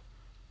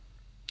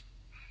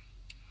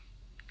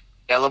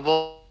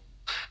available,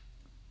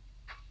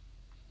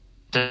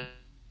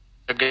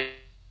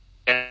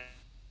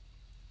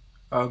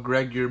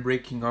 Greg, you're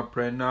breaking up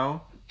right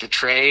now. The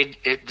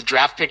the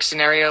draft pick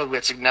scenario,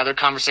 it's another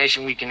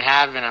conversation we can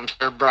have, and I'm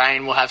sure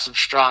Brian will have some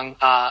strong.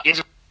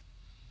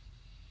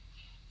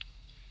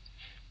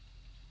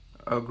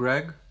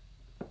 Greg?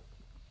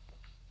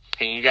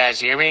 Can you guys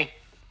hear me?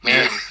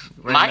 Man,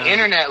 my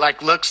internet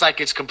looks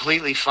like it's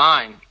completely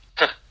fine.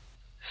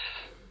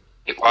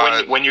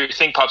 When your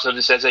thing pops up,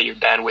 it says that your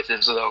bandwidth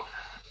is low.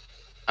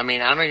 I mean,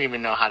 I don't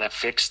even know how to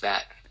fix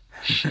that.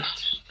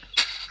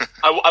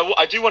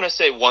 I do want to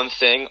say one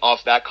thing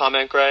off that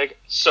comment, Greg.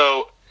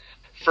 So,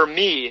 for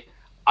me,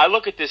 I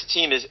look at this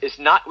team as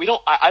not.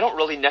 I don't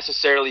really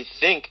necessarily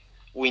think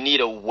we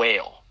need a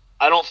whale.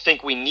 I don't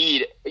think we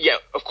need. Yeah,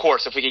 of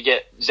course, if we could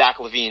get Zach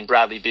LaVine,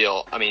 Bradley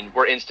Beal, I mean,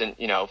 we're instant,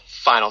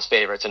 finals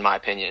favorites in my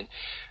opinion.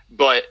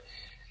 But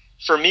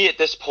for me at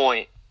this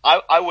point,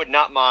 I would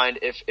not mind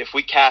if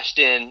we cashed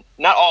in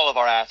not all of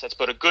our assets,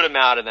 but a good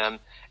amount of them,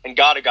 and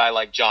got a guy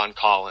like John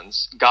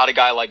Collins, got a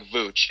guy like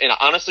Vooch. And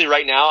honestly,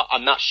 right now,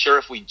 I'm not sure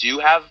if we do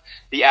have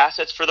the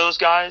assets for those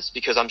guys,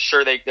 because I'm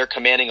sure they're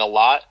commanding a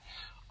lot.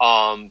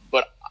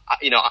 But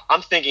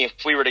I'm thinking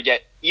if we were to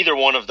get either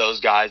one of those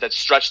guys that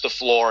stretch the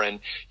floor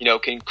and,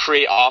 can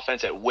create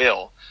offense at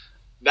will,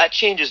 that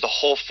changes the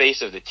whole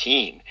face of the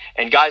team.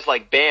 And guys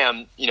like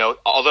Bam,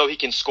 although he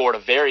can score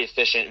at a very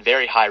efficient,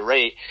 very high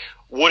rate,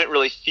 wouldn't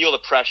really feel the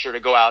pressure to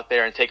go out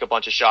there and take a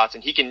bunch of shots.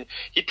 And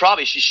he'd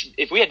probably,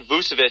 if we had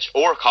Vucevic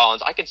or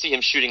Collins, I could see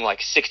him shooting like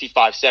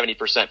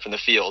 65-70% from the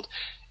field,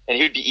 and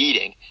he would be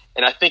eating.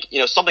 And I think,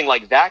 something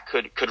like that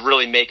could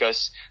really make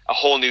us a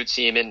whole new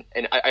team. And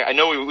I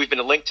know we've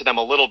been linked to them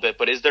a little bit,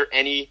 but is there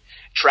any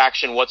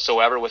traction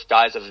whatsoever with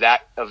guys of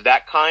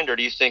that kind? Or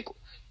do you think,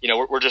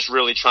 we're just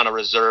really trying to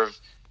reserve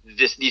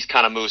these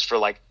kind of moves for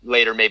like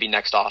later, maybe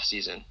next off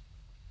season?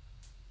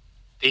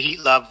 The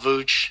Heat love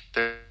Vooch.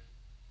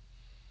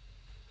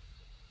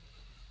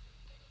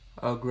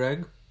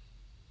 Greg?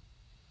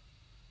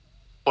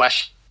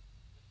 question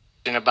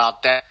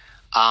about that.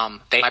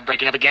 They might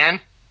break it up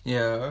again.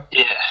 Yeah.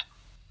 Yeah.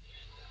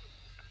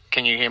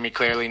 Can you hear me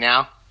clearly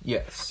now?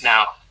 Yes.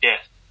 Now, yeah.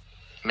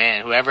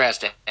 Man, whoever has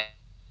to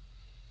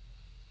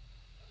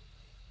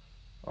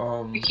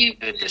We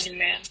keep edit this, losing,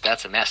 man.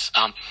 that's a mess.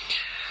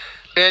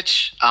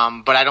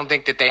 But I don't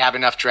think that they have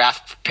enough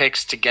draft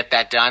picks to get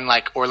that done.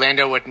 Like,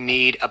 Orlando would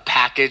need a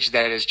package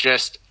that is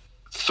just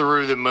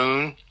through the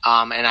moon,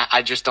 and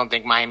I just don't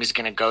think Miami's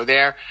going to go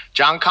there.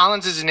 John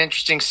Collins is an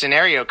interesting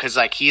scenario because,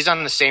 like, he's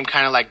on the same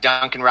kind of like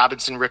Duncan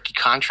Robinson rookie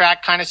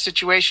contract kind of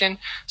situation.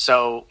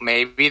 So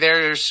maybe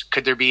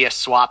could there be a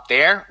swap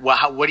there?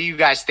 What do you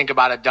guys think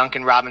about a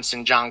Duncan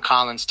Robinson, John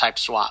Collins type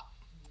swap?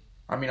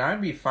 I mean,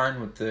 I'd be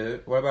fine with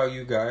it. What about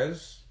you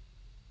guys?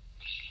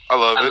 I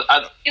love it.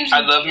 I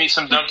love me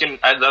some Duncan.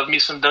 I love me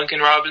some Duncan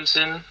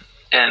Robinson,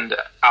 and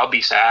I'll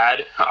be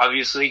sad,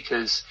 obviously,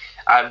 because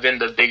I've been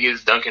the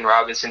biggest Duncan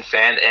Robinson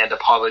fan and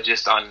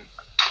apologist on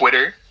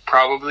Twitter,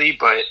 probably.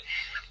 But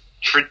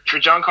for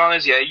John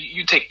Collins, yeah,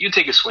 you take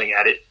a swing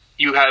at it.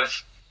 You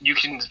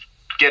can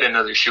get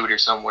another shooter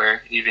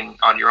somewhere, even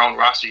on your own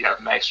roster. You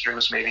have Max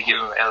Strus, maybe give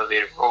him an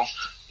elevated role.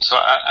 So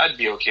I'd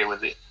be okay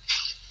with it.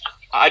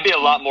 I'd be a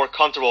lot more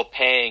comfortable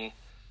paying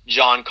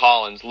John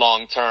Collins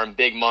long-term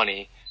big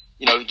money,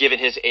 given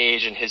his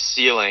age and his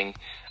ceiling.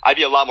 I'd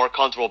be a lot more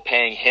comfortable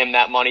paying him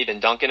that money than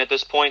Duncan at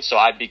this point, so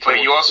I'd be cool.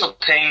 But you're also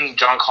paying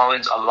John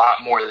Collins a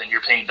lot more than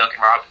you're paying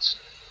Duncan Robinson,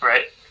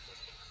 right?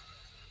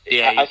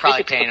 Yeah, you're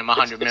probably paying him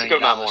 $100 million. It's a good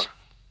amount more.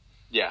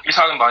 Yeah. You're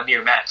talking about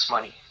near max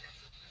money.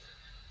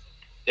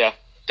 Yeah,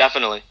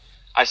 definitely.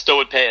 I still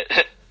would pay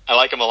it. I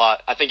like him a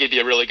lot. I think he'd be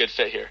a really good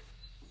fit here.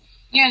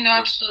 Yeah, no,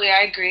 absolutely.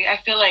 I agree. I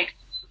feel like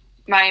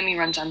Miami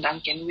runs on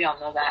Duncan. We all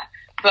know that.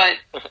 But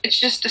it's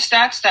just the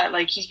stats that,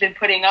 like, he's been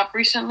putting up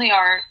recently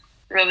aren't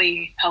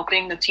really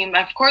helping the team.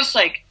 Of course,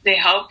 like, they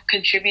help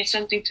contribute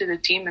something to the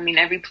team. I mean,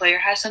 every player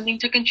has something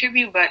to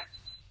contribute, but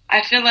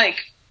I feel like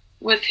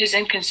with his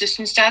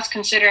inconsistent stats,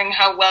 considering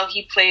how well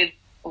he played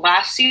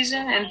last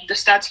season and the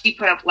stats he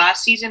put up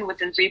last season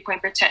within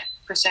 3-point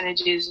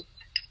percentages,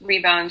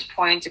 rebounds,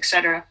 points,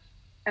 etc.,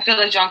 I feel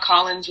like John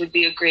Collins would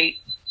be a great,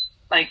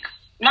 like,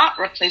 not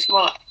replacement,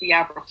 well,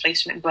 yeah,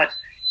 replacement, but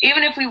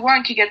even if we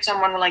weren't to get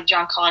someone like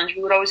John Collins,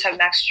 we would always have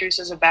Max Strus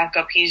as a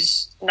backup.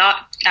 He's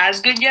not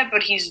as good yet,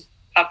 but he's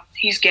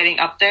getting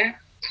up there.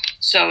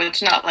 So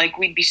it's not like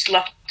we'd be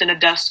left in the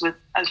dust with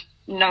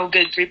no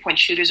good 3-point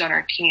shooters on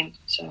our team.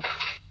 So,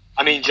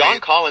 I mean,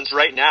 John Collins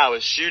right now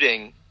is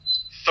shooting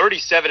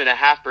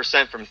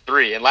 37.5% from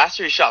three, and last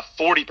year he shot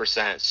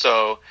 40%.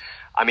 So,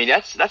 I mean,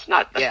 that's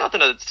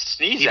nothing to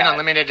sneeze Even at. on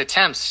limited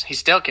attempts, he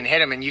still can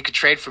hit him, and you could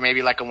trade for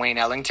maybe like a Wayne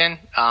Ellington.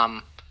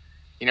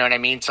 You know what I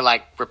mean? To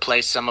like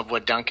replace some of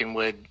what Duncan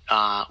would,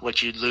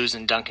 what you'd lose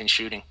in Duncan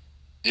shooting.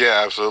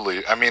 Yeah,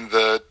 absolutely. I mean,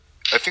 I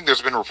think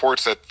there's been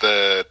reports that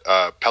the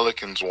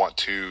Pelicans want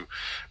to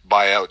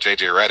buy out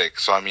JJ Redick.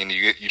 So I mean,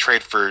 you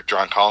trade for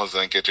John Collins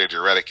and then get JJ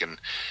Redick, and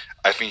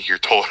I think you're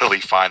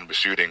totally fine with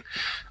shooting.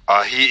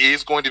 He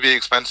is going to be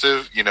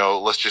expensive.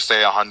 Let's just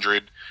say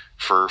 100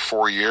 for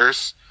 4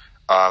 years.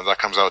 That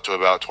comes out to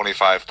about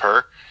 25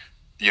 per.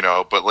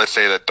 But let's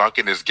say that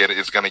Duncan is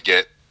going to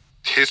get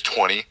his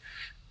 20.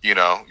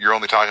 You're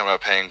only talking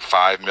about paying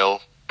 $5 million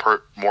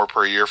more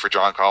per year for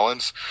John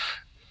Collins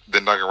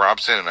than Duncan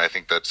Robinson, and I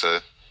think that's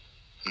a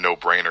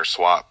no-brainer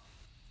swap.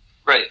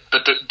 Right,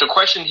 but the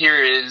question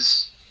here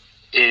is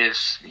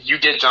you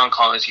get John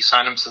Collins, you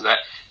sign him to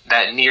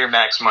that near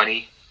max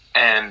money,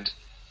 and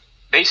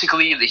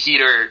basically the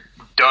Heat are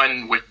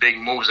done with big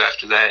moves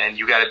after that, and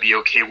you got to be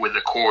okay with the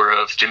core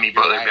of Jimmy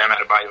Butler, right. Bam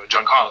Adebayo, and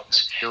John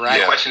Collins. You're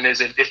right. The question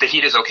is if the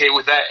Heat is okay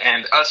with that,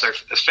 and us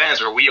as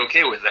fans, are we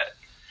okay with that?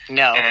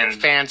 No, And-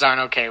 fans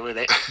aren't okay with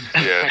it.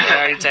 Yeah. I can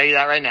already tell you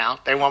that right now.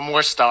 They want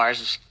more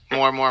stars,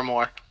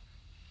 more.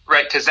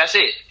 Right, because that's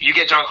it. You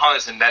get John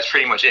Collins, and that's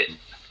pretty much it.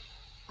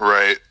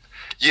 Right.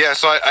 Yeah.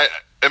 So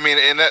I mean,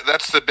 and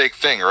that's the big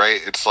thing,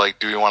 right? It's like,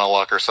 do we want to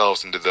lock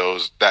ourselves into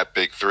that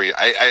big three?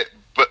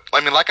 But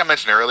I mean, like I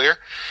mentioned earlier,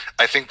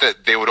 I think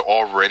that they would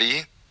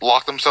already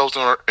lock themselves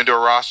into a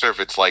roster if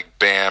it's like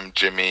Bam,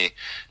 Jimmy,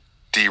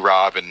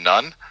 D-Rob, and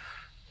none.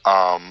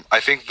 I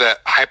think that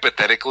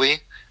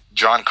hypothetically,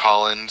 John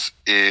Collins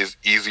is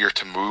easier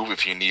to move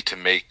if you need to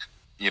make,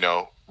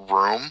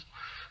 room.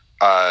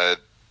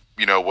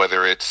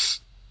 Whether it's,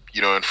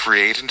 in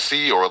free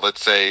agency, or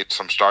let's say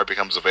some star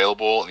becomes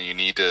available and you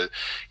need to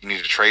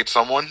trade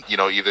someone,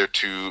 either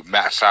to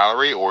match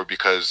salary or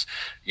because,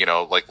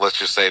 like let's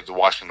just say the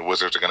Washington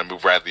Wizards are going to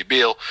move Bradley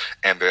Beal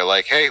and they're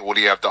like, hey, what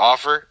do you have to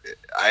offer?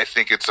 I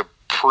think it's a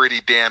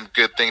pretty damn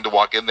good thing to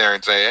walk in there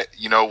and say,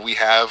 we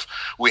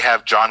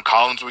have John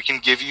Collins we can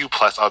give you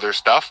plus other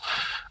stuff.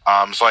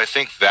 So I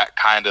think that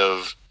kind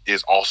of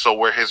is also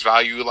where his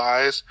value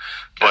lies.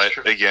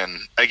 But again,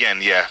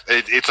 yeah,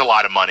 it's a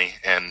lot of money,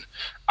 and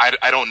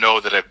I don't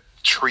know that a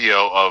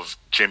trio of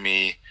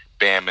Jimmy,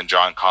 Bam, and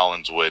John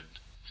Collins would,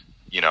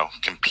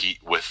 compete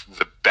with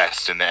the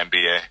best in the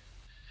NBA.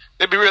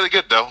 They'd be really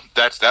good though.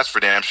 That's for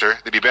damn sure.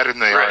 They'd be better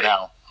than they are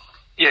now.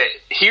 Yeah,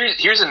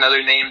 here's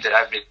another name that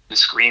I've been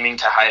screaming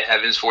to high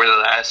heavens for the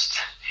last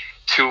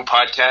 2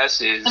 podcasts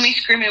is Let me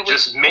scream it with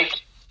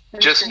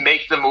just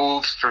make the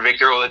move for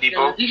Victor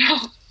Oladipo.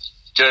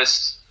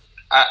 Just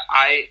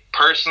I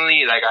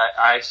personally, like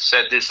I've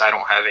said this, I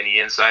don't have any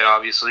insight,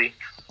 obviously.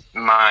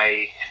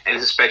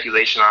 It's a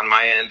speculation on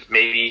my end.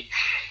 Maybe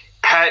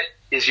Pat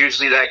is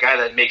usually that guy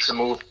that makes a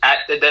move at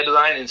the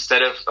deadline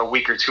instead of a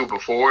week or 2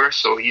 before.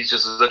 So he's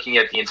just looking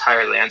at the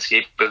entire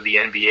landscape of the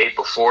NBA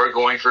before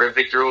going for a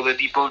Victor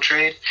Oladipo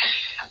trade.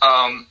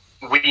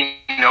 We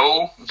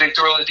know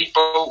Victor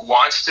Oladipo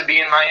wants to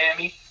be in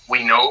Miami.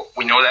 We know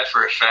that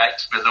for a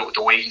fact,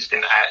 the way he's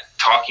been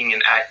talking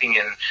and acting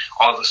and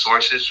all the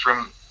sources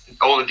from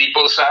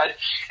Oladipo's side.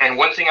 And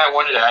one thing I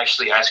wanted to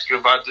actually ask you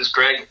about this,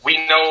 Greg,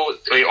 we know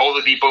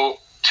Oladipo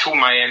to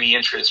Miami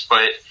interest,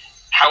 but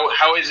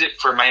how is it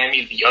for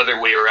Miami the other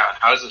way around?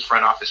 How does the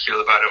front office feel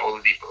about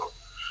Oladipo?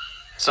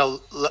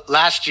 So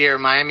last year,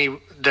 Miami,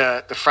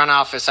 the front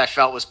office, I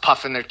felt, was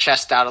puffing their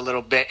chest out a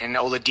little bit, and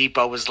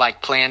Oladipo was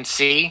like plan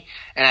C.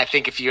 And I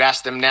think if you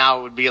ask them now,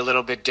 it would be a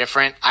little bit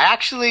different. I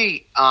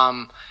actually,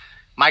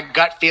 my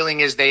gut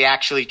feeling is they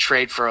actually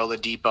trade for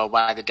Oladipo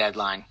by the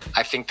deadline.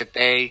 I think that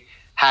they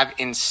have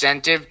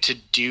incentive to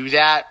do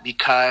that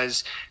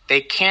because they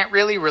can't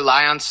really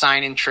rely on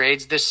sign-in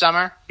trades this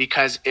summer,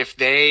 because if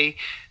they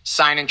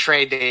sign and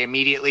trade, they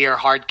immediately are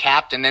hard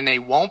capped, and then they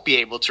won't be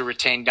able to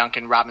retain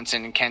Duncan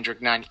Robinson and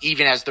Kendrick Nunn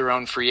even as their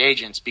own free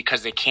agents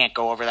because they can't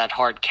go over that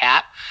hard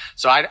cap.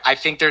 So I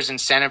think there's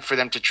incentive for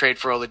them to trade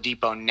for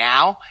Oladipo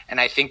now,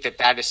 and I think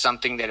that is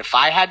something that if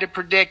I had to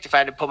predict, if I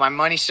had to put my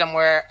money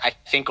somewhere, I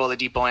think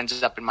Oladipo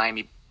ends up in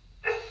Miami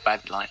by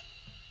the line.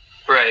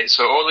 Right.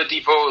 So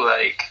Oladipo,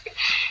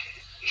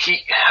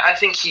 I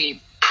think he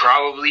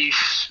probably,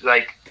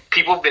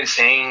 people have been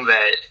saying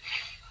that.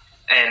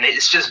 And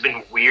it's just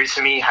been weird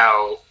to me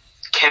how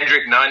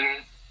Kendrick Nunn,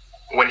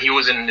 when he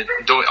was on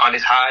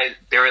his high,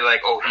 they were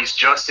like, oh, he's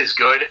just as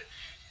good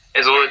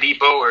as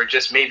Oladipo, or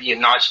just maybe a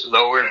notch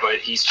lower, but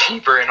he's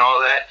cheaper and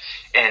all that,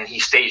 and he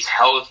stays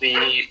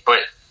healthy. But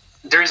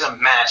there's a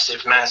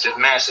massive, massive,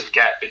 massive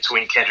gap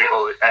between Kendrick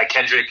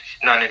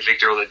Nunn and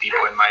Victor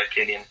Oladipo, in my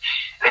opinion.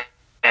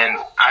 And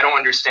I don't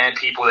understand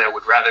people that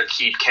would rather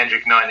keep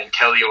Kendrick Nunn and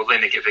Kelly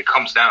Olynyk if it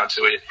comes down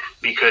to it,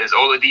 because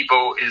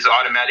Oladipo is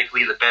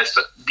automatically the best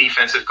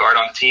defensive guard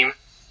on the team,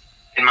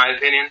 in my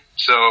opinion.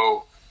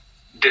 So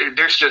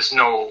there's just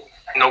no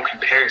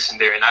comparison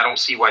there, and I don't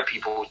see why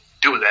people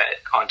do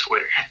that on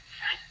Twitter.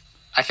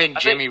 I think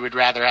Jimmy would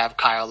rather have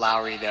Kyle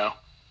Lowry, though.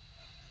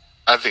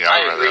 I think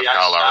I'd rather have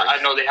Kyle Lowry.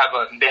 I know they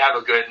have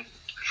a good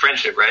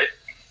friendship, right?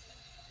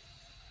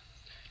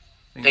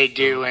 They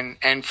do,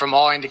 and from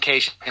all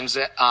indications,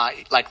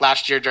 like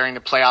last year during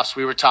the playoffs,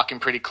 we were talking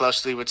pretty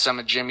closely with some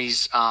of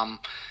Jimmy's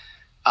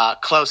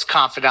close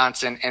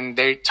confidants, and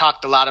they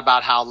talked a lot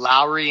about how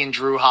Lowry and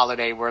Drew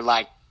Holiday were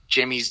like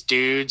Jimmy's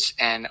dudes,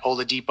 and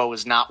Oladipo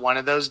was not one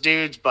of those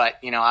dudes. But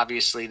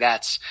obviously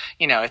that's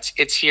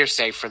it's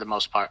hearsay for the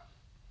most part.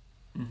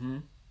 Mm-hmm.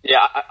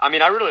 Yeah, I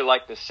mean, I really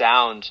like the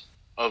sound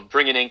of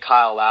bringing in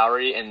Kyle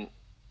Lowry, and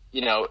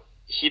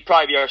he'd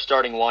probably be our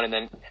starting one, and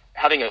then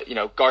having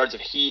guards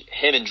of him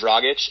and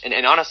Dragic,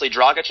 and honestly,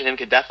 Dragic and him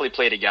could definitely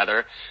play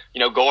together.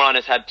 Goran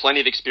has had plenty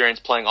of experience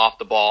playing off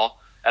the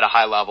ball at a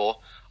high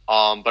level,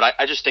 but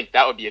I just think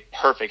that would be a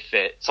perfect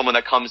fit. Someone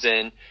that comes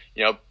in,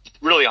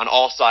 really on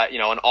all sides,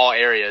 in all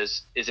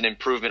areas, is an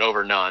improvement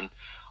over Nunn.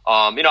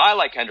 I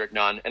like Kendrick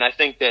Nunn, and I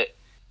think that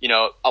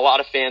a lot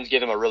of fans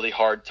give him a really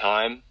hard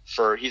time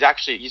for he's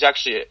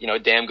actually a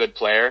damn good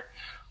player,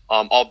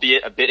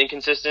 albeit a bit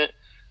inconsistent.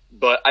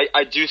 But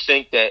I do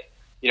think that,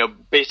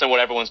 based on what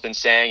everyone's been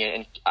saying,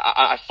 and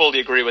I fully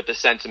agree with the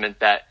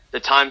sentiment that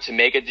the time to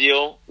make a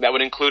deal that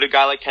would include a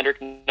guy like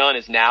Kendrick Nunn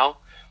is now.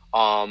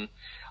 I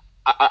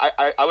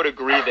would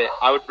agree that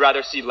I would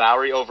rather see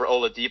Lowry over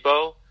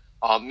Oladipo,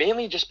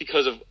 mainly just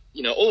because of,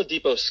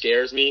 Oladipo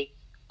scares me.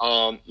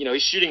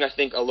 He's shooting, I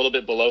think, a little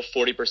bit below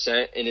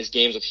 40% in his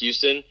games with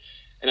Houston.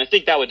 And I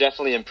think that would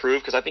definitely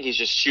improve because I think he's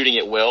just shooting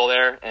at will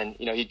there. And,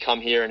 he'd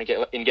come here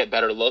and get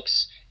better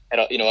looks at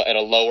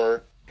a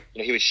lower,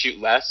 he would shoot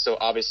less. So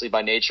obviously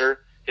by nature,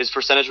 his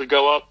percentage would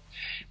go up.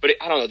 But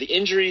I don't know. The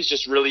injuries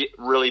just really,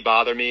 really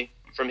bother me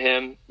from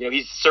him.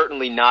 He's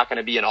certainly not going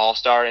to be an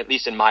all-star, at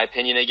least in my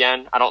opinion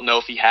again. I don't know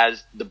if he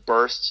has the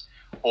burst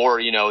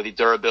or, the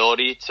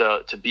durability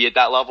to be at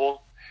that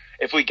level.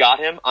 If we got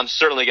him, I'm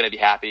certainly going to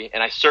be happy,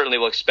 and I certainly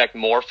will expect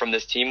more from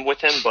this team with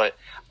him. But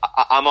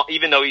I'm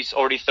even though he's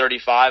already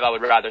 35, I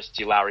would rather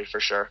see Lowry for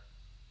sure.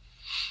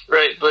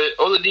 Right, but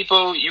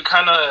Oladipo,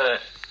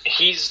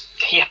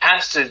 he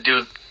has to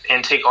do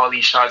and take all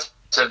these shots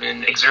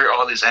and exert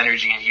all this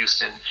energy in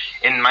Houston.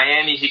 In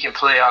Miami, he can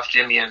play off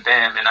Jimmy and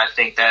Bam, and I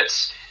think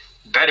that's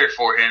better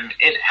for him,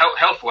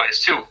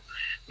 health-wise too,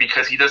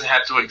 because he doesn't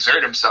have to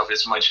exert himself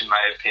as much, in my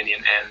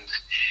opinion.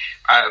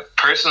 And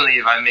personally,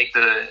 if I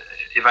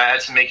had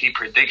to make a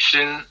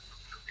prediction,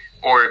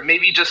 or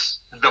maybe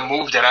just the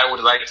move that I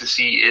would like to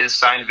see is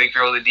sign Victor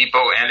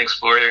Oladipo and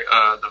explore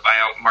the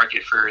buyout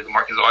market for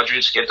LaMarcus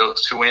Aldridge, get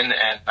those two in,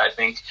 and I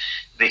think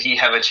that he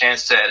have a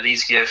chance to at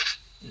least give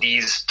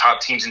these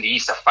top teams in the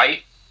East a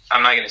fight.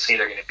 I'm not going to say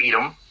they're going to beat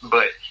them,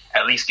 but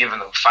at least giving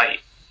them a fight.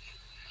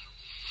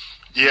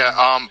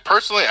 Yeah,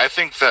 personally, I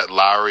think that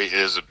Lowry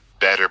is a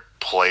better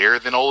player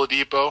than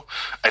Oladipo.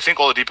 I think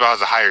Oladipo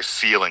has a higher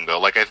ceiling, though.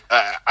 Like,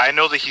 I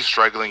know that he's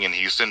struggling in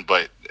Houston,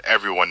 but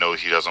everyone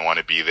knows he doesn't want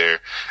to be there.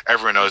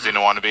 Everyone knows he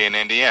don't want to be in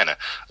Indiana.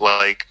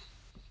 Like,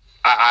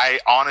 I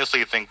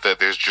honestly think that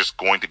there's just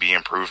going to be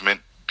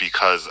improvement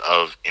because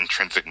of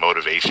intrinsic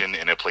motivation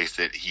in a place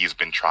that he's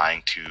been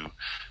trying to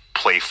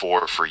play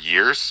for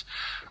years.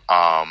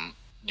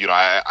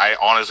 I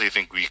honestly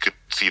think we could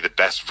see the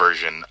best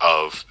version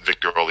of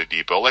Victor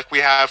Oladipo, like we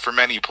have for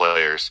many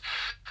players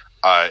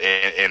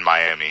in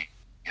Miami.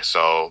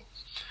 So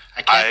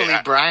I can't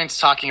believe Brian's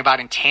talking about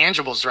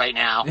intangibles right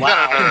now.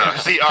 Wow. No.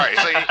 See, all right.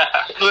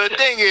 So the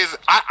thing is,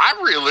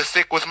 I'm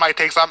realistic with my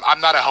takes. I'm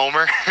not a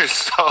homer,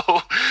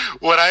 so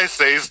when I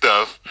say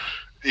stuff,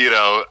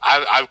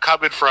 I'm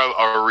coming from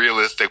a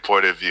realistic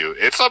point of view.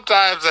 And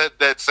sometimes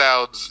that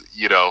sounds,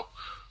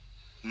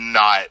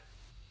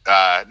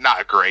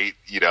 not great,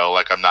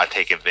 like I'm not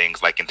taking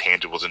things like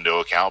intangibles into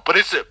account, but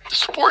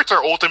sports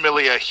are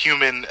ultimately a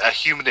human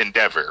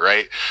endeavor,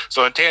 right?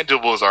 So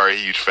intangibles are a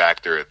huge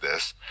factor in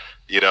this,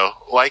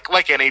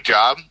 like any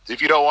job.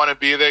 If you don't want to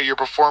be there, your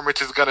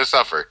performance is going to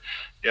suffer.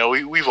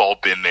 We've all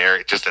been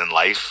there just in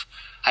life.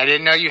 I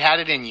didn't know you had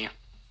it in you.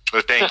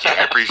 Well, thank you.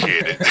 I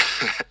appreciate it.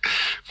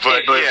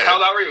 but yeah.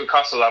 Kyle Lowry would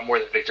cost a lot more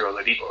than Victor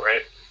Oladipo,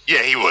 right?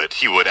 Yeah, he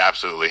would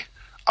absolutely.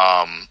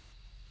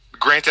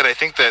 Granted, I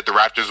think that the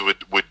Raptors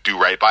would do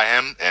right by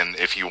him, and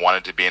if he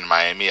wanted to be in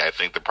Miami, I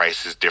think the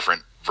price is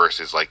different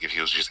versus like if he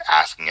was just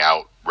asking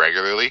out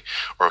regularly,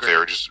 or if they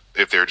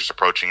were just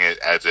approaching it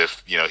as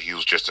if he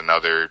was just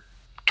another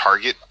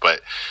target.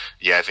 But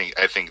yeah,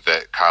 I think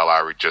that Kyle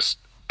Lowry, just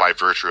by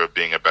virtue of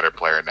being a better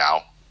player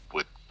now,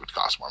 would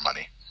cost more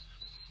money.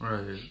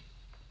 Right.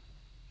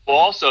 Well,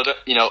 also,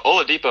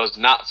 Oladipo's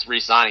not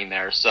re-signing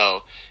there,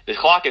 so the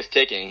clock is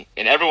ticking,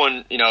 and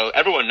everyone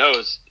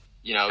knows.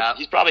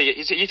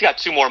 He's got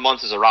 2 more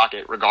months as a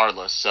Rocket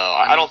regardless, so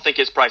I don't think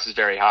his price is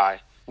very high.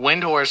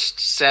 Windhorst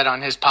said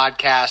on his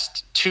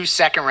podcast 2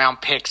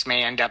 second-round picks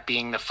may end up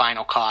being the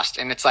final cost,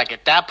 and it's like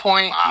at that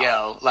point,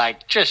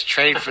 just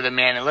trade for the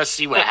man and let's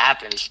see what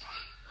happens.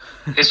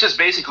 It's just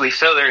basically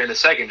filler in the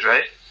seconds,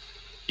 right?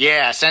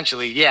 Yeah,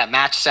 essentially, yeah,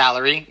 match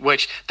salary,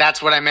 which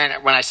that's what I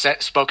meant when I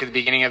spoke at the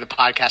beginning of the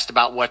podcast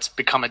about what's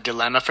become a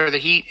dilemma for the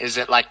Heat, is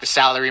that like the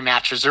salary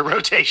matchers are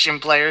rotation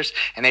players,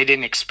 and they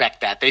didn't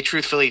expect that. They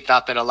truthfully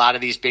thought that a lot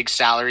of these big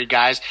salary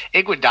guys,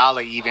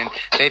 Iguodala even,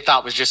 they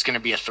thought was just going to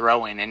be a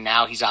throw-in, and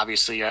now he's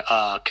obviously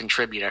a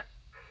contributor.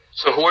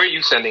 So who are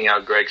you sending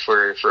out, Greg,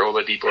 for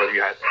Oladipo if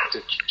you had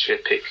to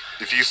pick?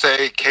 If you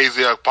say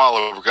KZ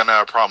Okpala, we're going to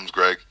have problems,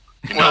 Greg.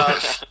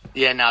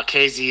 Yeah, no,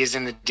 KZ is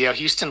in the deal.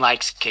 Houston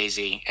likes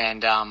KZ,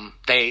 and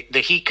the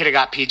Heat could have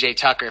got PJ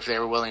Tucker if they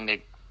were willing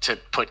to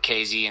put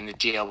KZ in the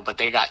deal, but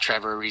they got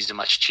Trevor Ariza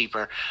much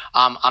cheaper.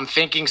 I'm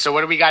thinking, so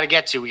what do we got to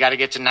get to? We got to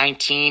get to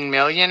 19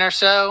 million or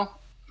so,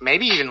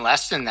 maybe even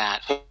less than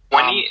that.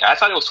 20? I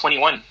thought it was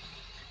 21.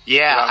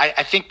 Yeah,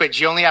 I think, but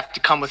you only have to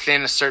come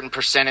within a certain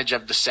percentage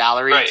of the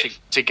salary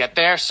to get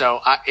there.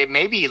 So it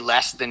may be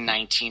less than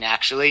 19,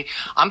 actually.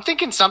 I'm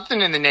thinking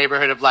something in the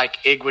neighborhood of like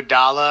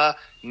Iguodala,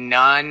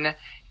 Nunn,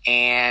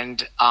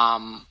 and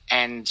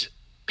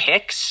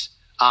picks.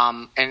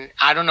 And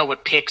I don't know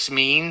what picks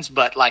means,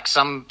 but like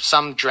some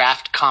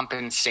draft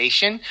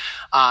compensation,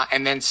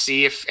 and then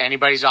see if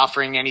anybody's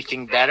offering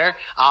anything better.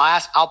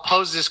 I'll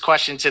pose this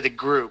question to the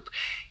group.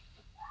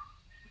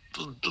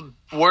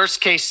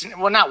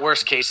 Not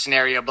worst case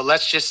scenario, but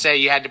let's just say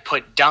you had to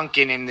put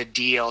Duncan in the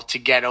deal to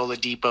get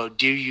Oladipo.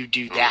 Do you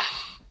do that?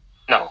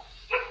 No.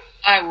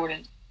 I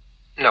wouldn't.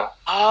 No.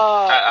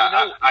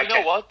 You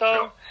know what though?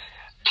 No.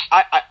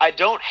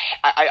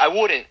 I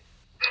wouldn't.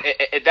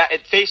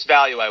 At face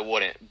value, I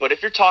wouldn't. But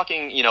if you're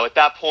talking, at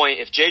that point,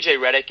 if JJ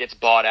Redick gets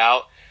bought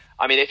out,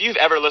 I mean, if you've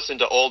ever listened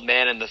to Old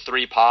Man and the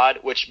 3 Pod,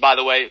 which, by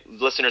the way,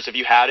 listeners, if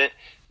you hadn't,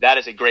 that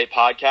is a great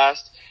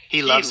podcast.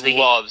 He loves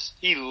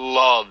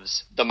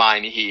the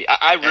Miami Heat.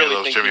 I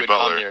really think Jimmy he would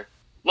Butler. Come here.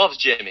 Loves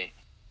Jimmy.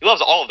 He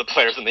loves all of the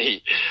players in the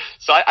Heat.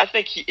 So I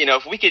think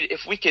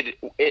if we could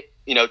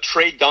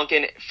trade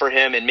Duncan for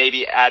him and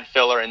maybe add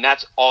filler, and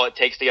that's all it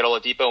takes to get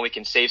Oladipo, and we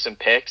can save some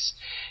picks,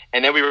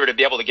 and then we were to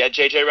be able to get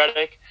JJ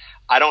Redick,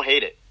 I don't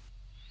hate it.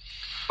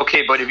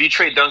 Okay, but if you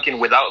trade Duncan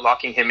without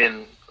locking him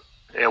in,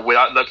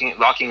 without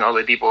locking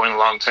Oladipo in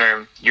long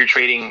term, you're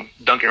trading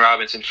Duncan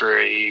Robinson for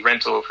a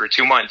rental for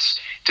 2 months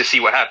to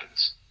see what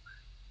happens.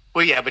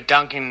 Well, yeah, but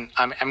Duncan,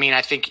 I mean,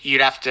 I think you'd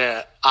have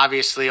to,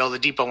 obviously,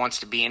 Oladipo wants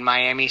to be in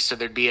Miami, so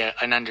there'd be an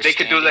understanding. They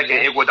could do like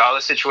an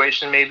Iguodala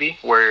situation maybe,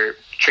 where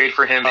trade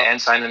for him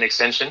and sign an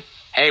extension.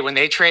 Hey, when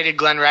they traded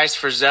Glenn Rice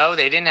for Zoe,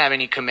 they didn't have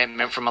any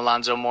commitment from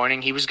Alonzo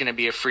Mourning. He was going to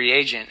be a free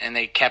agent, and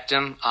they kept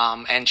him.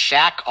 And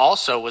Shaq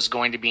also was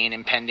going to be an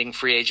impending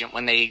free agent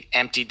when they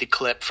emptied the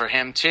clip for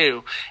him,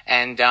 too.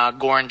 And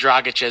Goran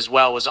Dragic as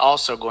well was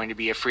also going to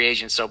be a free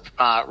agent. So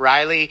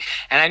Riley,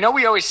 and I know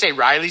we always say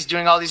Riley's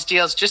doing all these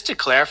deals. Just to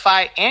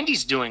clarify,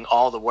 Andy's doing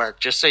all the work,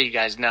 just so you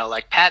guys know.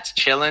 Like, Pat's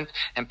chilling,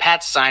 and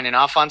Pat's signing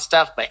off on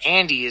stuff, but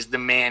Andy is the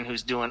man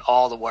who's doing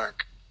all the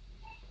work.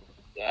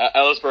 Yeah,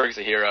 Ellisberg's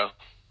a hero.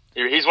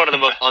 He's one of the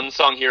most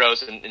unsung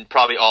heroes in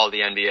probably all of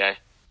the NBA.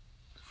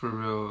 For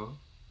real.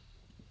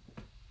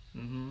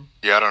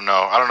 Yeah, I don't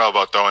know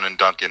about throwing in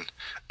Duncan.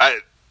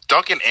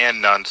 Duncan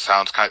and Nunn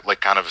sounds kind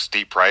of a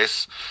steep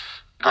price.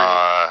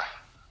 I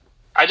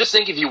just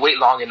think if you wait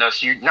long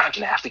enough, you're not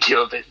going to have to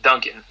give it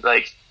Duncan.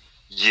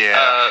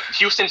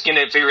 Houston's going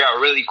to figure out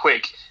really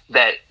quick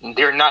that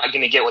they're not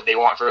going to get what they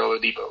want for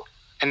Oladipo.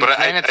 And But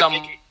then I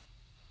think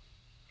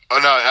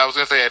I was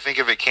going to say, I think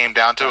if it came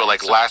down to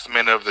it, last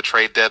minute of the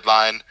trade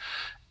deadline,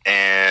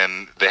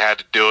 and they had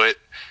to do it,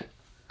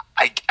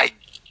 I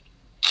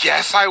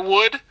guess I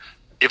would,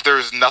 if there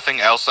was nothing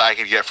else I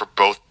could get for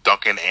both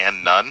Duncan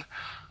and Nunn,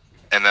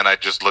 and then I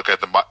just look at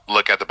the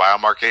buy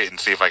market and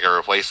see if I can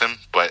replace him.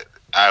 But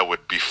I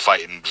would be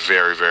fighting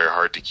very, very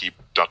hard to keep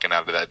Duncan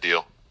out of that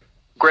deal.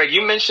 Greg,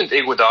 you mentioned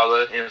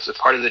Iguodala as a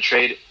part of the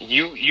trade.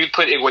 You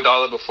put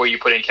Iguodala before you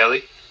put in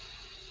Kelly?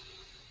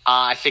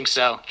 I think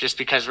so, just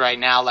because right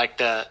now,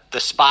 the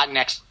spot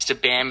next to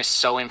Bam is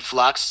so in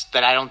flux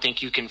that I don't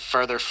think you can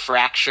further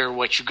fracture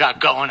what you got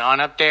going on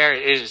up there.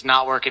 It is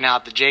not working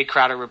out. The Jay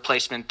Crowder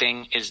replacement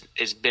thing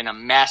has been a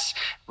mess.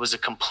 It was a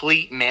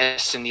complete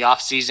miss in the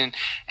offseason.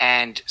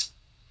 And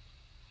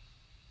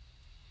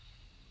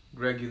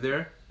Greg, you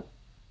there?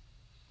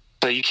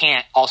 so you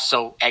can't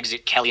also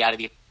exit Kelly out of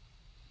the...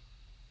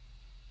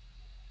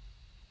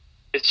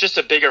 It's just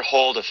a bigger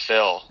hole to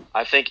fill.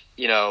 I think,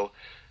 we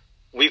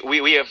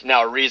have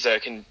now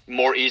Ariza can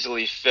more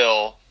easily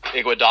fill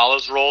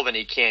Iguodala's role than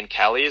he can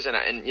Kelly's. And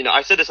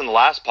I said this in the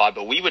last pod,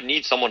 but we would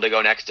need someone to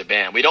go next to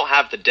Bam. We don't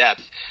have the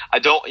depth. I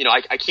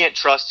can't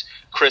trust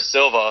Chris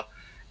Silva.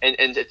 And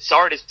it's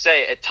sorry to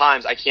say, at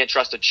times, I can't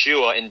trust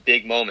Achua in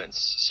big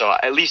moments. So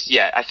at least,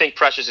 I think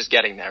Precious is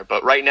getting there.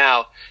 But right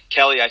now,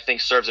 Kelly, I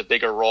think, serves a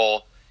bigger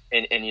role.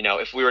 And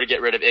if we were to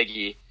get rid of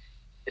Iggy,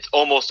 it's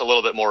almost a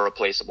little bit more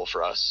replaceable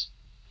for us.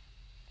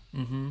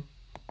 Mm-hmm.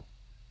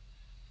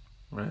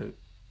 Right.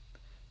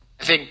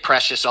 I think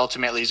Precious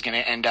ultimately is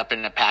going to end up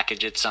in a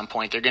package at some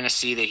point. They're going to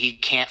see that he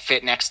can't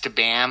fit next to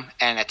Bam,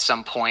 and at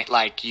some point,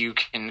 you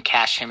can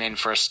cash him in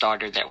for a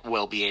starter that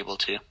will be able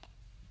to.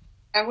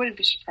 I wouldn't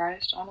be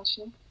surprised,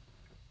 honestly.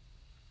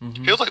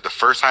 Mm-hmm. Feels like the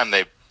first time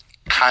they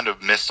kind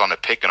of missed on a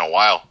pick in a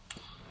while.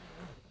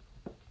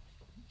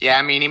 Yeah,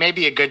 I mean, he may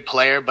be a good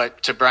player,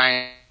 but to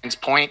Brian's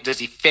point, does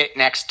he fit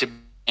next to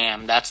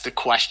Bam? That's the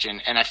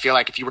question. And I feel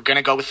like if you were going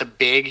to go with a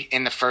big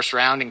in the first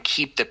round and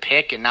keep the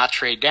pick and not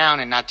trade down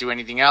and not do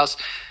anything else,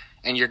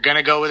 and you're going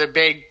to go with a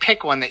big,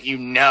 pick one that you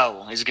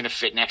know is going to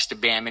fit next to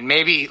Bam. And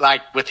maybe,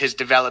 with his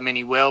development,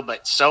 he will,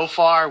 but so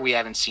far, we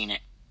haven't seen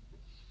it.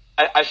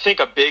 I think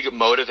a big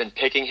motive in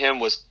picking him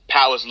was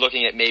Pat was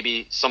looking at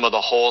maybe some of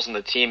the holes in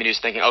the team, and he was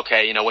thinking,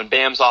 okay, when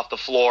Bam's off the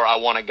floor, I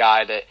want a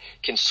guy that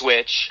can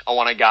switch. I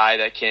want a guy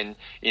that can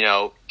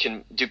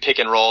do pick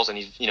and rolls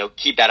and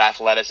keep that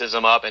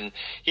athleticism up. And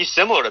he's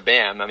similar to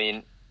Bam. I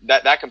mean,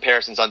 that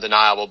comparison's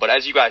undeniable. But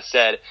as you guys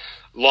said,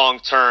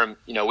 long term,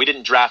 we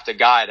didn't draft a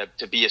guy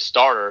to be a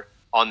starter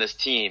on this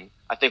team.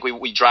 I think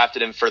we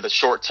drafted him for the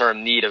short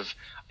term need of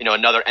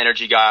another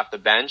energy guy off the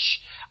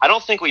bench. I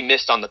don't think we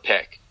missed on the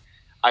pick.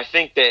 I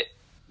think that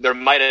there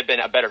might have been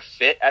a better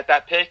fit at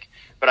that pick,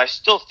 but I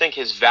still think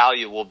his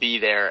value will be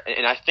there.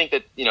 And I think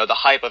that, the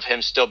hype of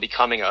him still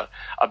becoming a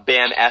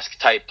Bam-esque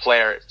type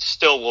player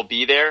still will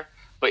be there.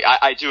 But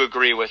I do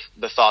agree with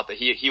the thought that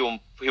he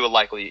will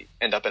likely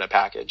end up in a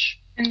package.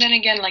 And then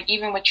again,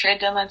 even with trade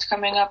deadlines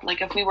coming up,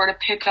 if we were to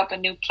pick up a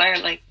new player,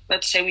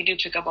 let's say we do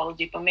pick up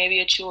Oladipo, maybe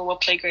Achua will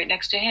play great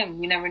next to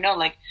him. You never know.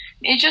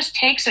 It just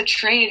takes a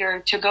trade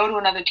or to go to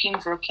another team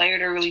for a player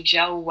to really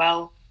gel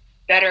well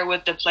better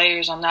with the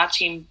players on that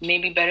team,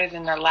 maybe better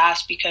than their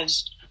last,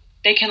 because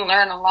they can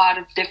learn a lot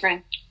of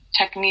different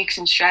techniques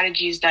and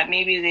strategies that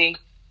maybe they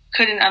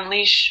couldn't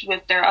unleash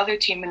with their other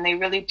team, and they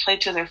really play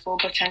to their full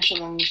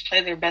potential and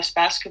play their best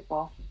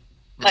basketball.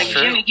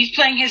 Jimmy, he's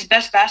playing his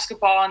best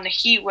basketball on the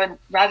Heat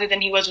rather than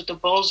he was with the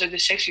Bulls or the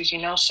Sixers,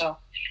 so.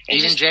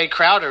 Even Jay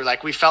Crowder,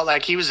 we felt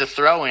like he was a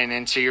throw-in,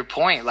 and to your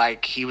point,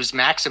 he was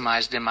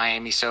maximized in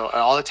Miami. So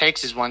all it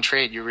takes is one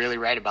trade. You're really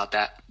right about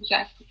that.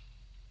 Exactly.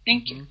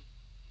 Thank you.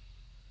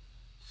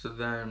 So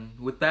then,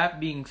 with that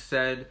being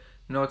said,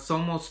 it's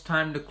almost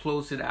time to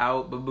close it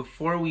out. But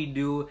before we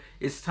do,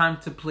 it's time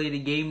to play the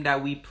game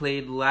that we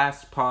played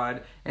last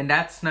pod. And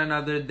that's none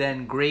other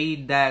than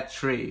Grade That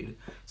Trade.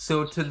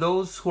 So to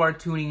those who are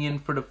tuning in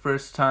for the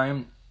first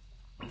time,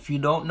 if you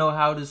don't know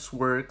how this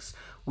works,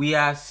 we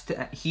asked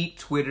Heat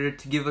Twitter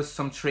to give us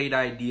some trade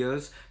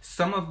ideas.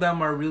 Some of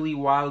them are really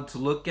wild to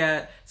look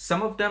at.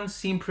 Some of them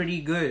seem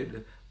pretty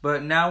good.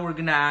 But now we're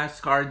going to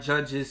ask our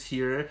judges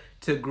here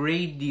to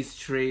grade these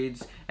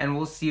trades, and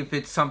we'll see if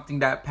it's something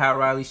that Pat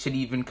Riley should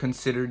even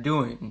consider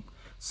doing.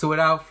 So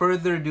without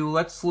further ado,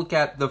 let's look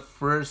at the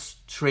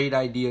first trade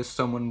idea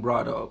someone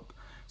brought up.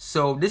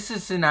 So this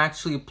isn't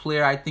actually a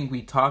player I think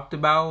we talked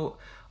about,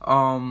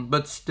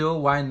 but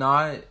still, why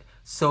not?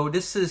 So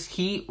this is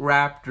Heat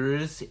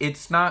Raptors.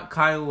 It's not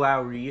Kyle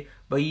Lowry,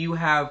 but you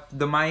have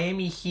the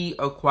Miami Heat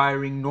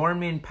acquiring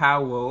Norman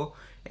Powell,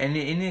 and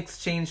in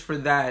exchange for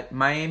that,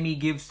 Miami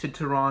gives to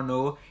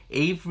Toronto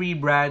Avery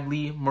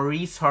Bradley, Mo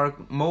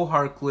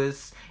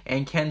Harkless,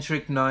 and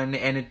Kendrick Nunn,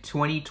 and a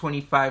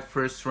 2025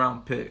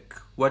 first-round pick.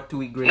 What do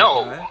we grade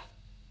that?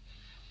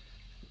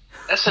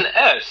 That's an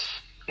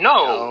F.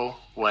 No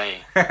way.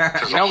 We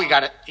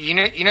got to.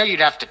 You'd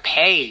have to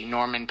pay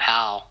Norman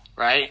Powell,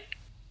 right?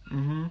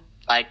 Mm-hmm.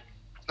 Like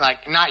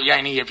not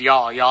any of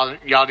y'all.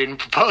 Y'all didn't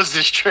propose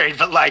this trade,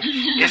 but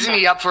isn't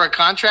he up for a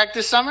contract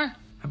this summer?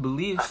 I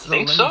believe so. I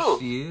think Let so. me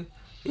see.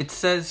 It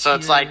says so. Here,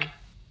 It's like.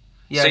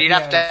 Yeah, so you'd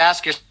have to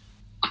ask your.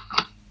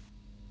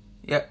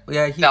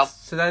 Yeah.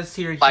 So that's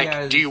here.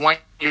 Do you want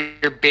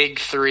your big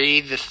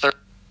three, the third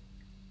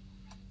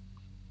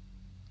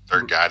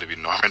guy to be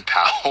Norman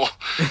Powell?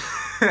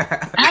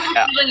 I have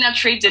a feeling that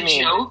trade's a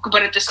joke,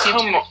 but at the same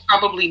time, it's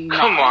probably not.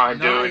 Come on,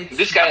 dude.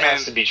 This guy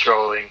has to be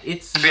trolling.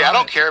 I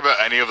don't care about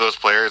any of those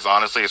players,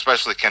 honestly,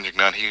 especially Kendrick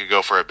Nunn. He could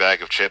go for a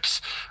bag of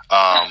chips.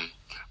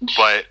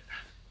 But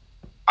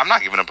I'm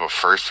not giving up a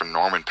first for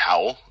Norman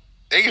Powell.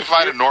 They can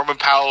find a Norman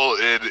Powell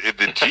in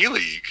the G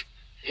League.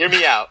 Hear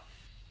me out.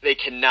 They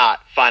cannot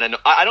find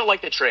I don't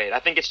like the trade. I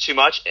think it's too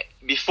much.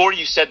 Before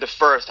you said the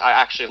first, I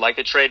actually like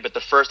the trade, but the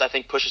first I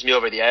think pushes me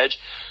over the edge.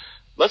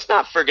 Let's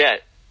not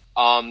forget,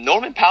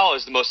 Norman Powell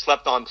is the most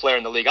slept-on player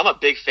in the league. I'm a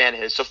big fan of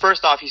his. So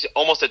first off, he's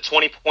almost at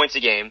 20 points a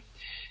game.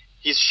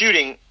 He's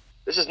shooting.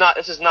 This is not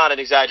an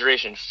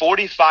exaggeration.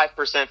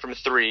 45% from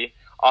three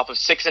off of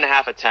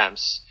 6.5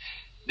 attempts.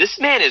 This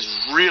man is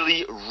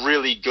really,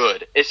 really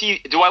good.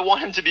 Do I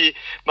want him to be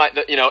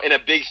in a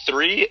big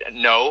three?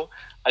 No,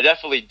 I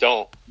definitely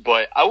don't.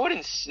 But I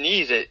wouldn't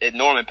sneeze at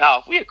Norman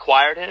Powell. If we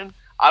acquired him,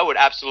 I would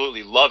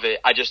absolutely love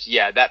it.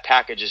 That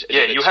package is.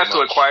 Yeah, you have to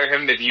acquire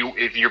him if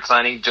you're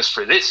planning just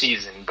for this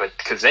season, but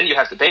because then you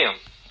have to pay him,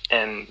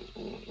 and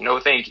no,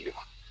 thank you.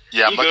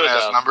 Yeah, I'm looking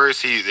at his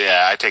numbers.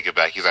 I take it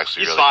back. He's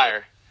actually really fire.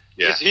 Good.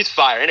 Yeah, he's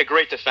fire and a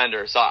great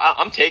defender. So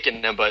I'm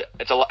taking him, but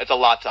it's a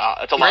lot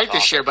to. Great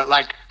this year, but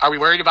are we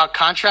worried about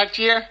contract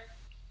year?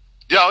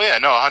 Yeah, oh yeah,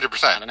 no,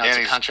 100%. It's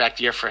a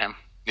contract year for him.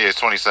 Yeah, he's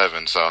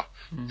 27, so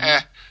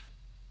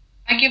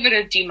I give it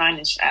a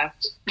D-F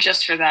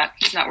just for that.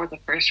 He's not worth a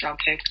first-round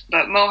pick.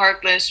 But Mo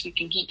Harkless, he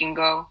can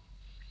go.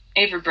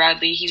 Avery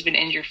Bradley, he's been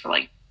injured for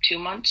 2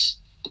 months.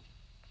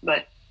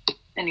 But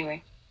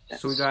anyway.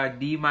 So we got a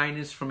D-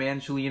 from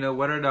Angelina.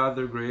 What are the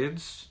other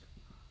grades?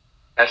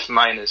 F-.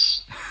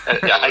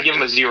 I give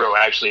him a 0,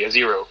 actually. A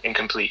 0,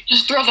 incomplete.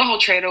 Just throw the whole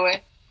trade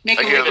away. I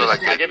give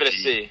it a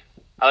C.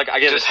 I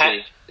give it a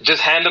C.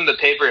 Just hand him the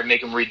paper and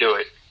make him redo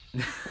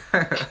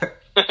it.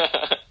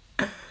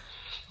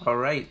 All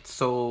right,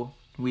 so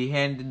we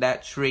handed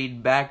that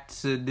trade back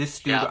to this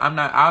dude. Yeah.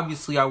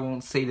 I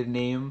won't say the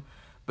name,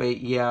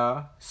 but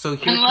yeah. So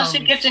unless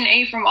it gets an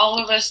A from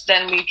all of us,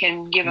 then we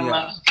can give him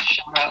a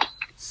shout out.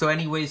 So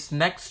anyways,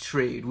 next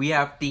trade. We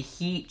have the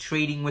Heat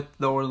trading with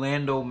the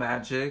Orlando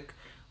Magic.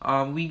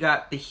 We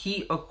got the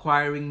Heat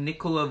acquiring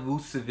Nikola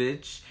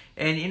Vucevic,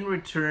 and in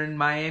return,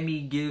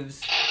 Miami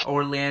gives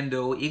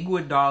Orlando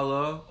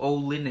Iguodala,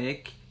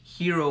 Olynyk,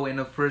 Hero,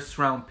 and a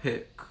first-round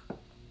pick.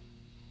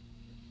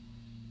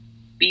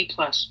 B+.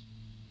 That's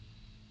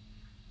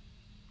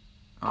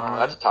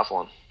a tough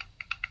one.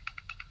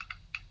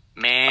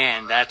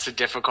 Man, that's a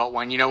difficult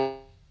one.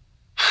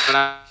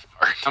 I'm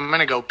going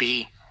to go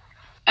B.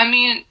 I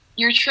mean,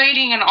 you're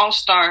trading an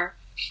all-star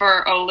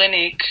for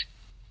Olynyk,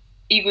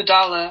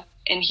 Iguodala,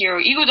 and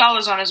Hero.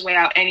 Iguodala's on his way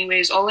out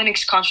anyways.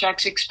 Olynyk's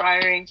contract's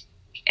expiring.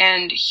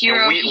 And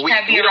Hero, we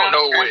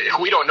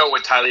don't know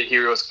what Tyler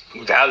Hero's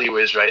value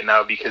is right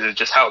now because of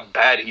just how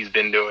bad he's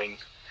been doing.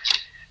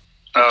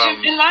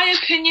 In my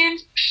opinion,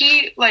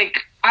 he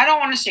I don't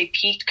want to say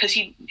peaked because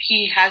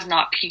he has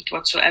not peaked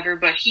whatsoever,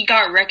 but he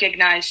got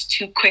recognized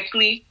too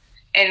quickly,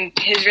 and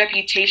his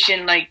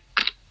reputation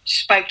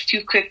spiked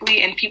too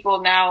quickly, and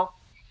people now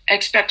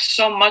expect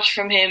so much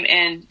from him,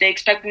 and they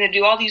expect him to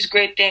do all these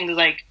great things.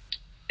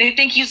 They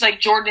think he's like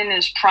Jordan in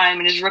his prime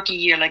in his rookie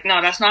year.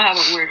 No, that's not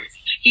how it works.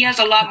 He has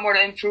a lot more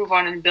to improve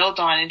on and build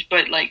on it,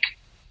 but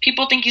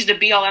people think he's the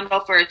be-all,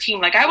 end-all for a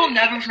team. I will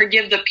never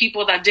forgive the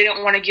people that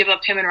didn't want to give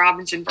up him and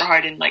Robinson for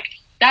Harden.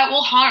 That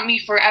will haunt me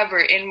forever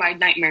in my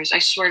nightmares. I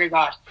swear to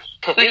God.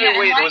 But either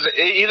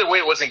way,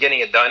 it wasn't getting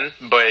it done.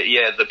 But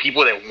yeah, the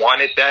people that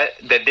wanted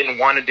that didn't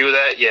want to do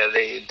that, yeah,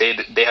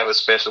 they have a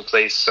special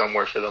place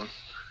somewhere for them.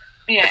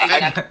 Yeah,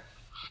 exactly.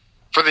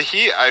 For the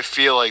Heat, I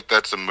feel like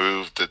that's a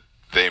move that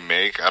they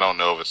make. I don't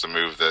know if it's a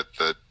move that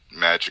the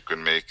Magic would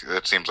make.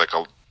 That seems like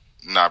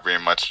not very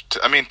much.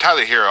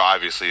 Tyler Hero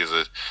obviously is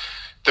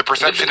the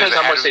perception it depends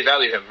is how much they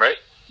value him, right?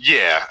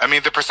 Yeah, I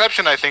mean the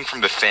perception I think from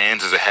the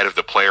fans is ahead of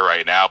the player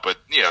right now, but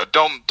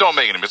don't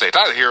make any mistakes.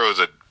 Tyler Hero is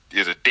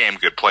a damn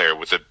good player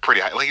with a pretty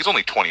high. Like he's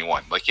only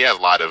 21. Like he has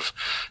a lot of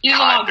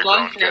time to grow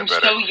and get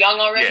better. So young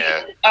already.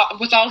 Yeah.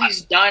 With all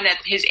he's done at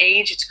his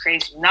age, it's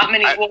crazy. Not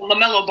many.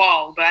 LaMelo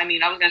Ball, but I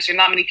mean, I was gonna say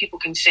not many people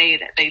can say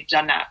that they've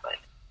done that. But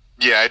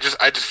yeah,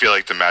 I just feel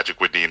like the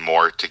Magic would need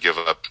more to give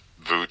up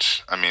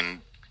Vooch. I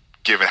mean,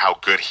 given how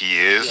good he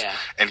is,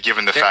 and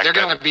given the fact they're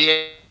that going to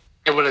be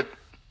able to.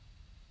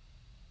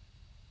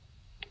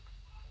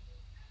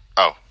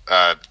 Oh,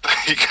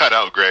 he cut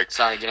out, Greg.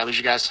 Sorry, did I lose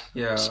you guys?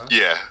 Yeah.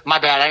 My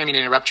bad. I didn't mean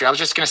to interrupt you. I was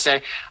just going to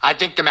say, I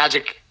think the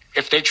Magic,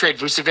 if they trade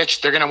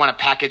Vucevic, they're going to want a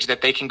package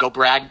that they can go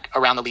brag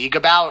around the league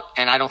about,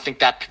 and I don't think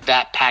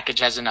that package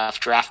has enough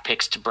draft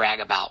picks to brag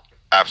about.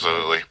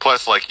 Absolutely.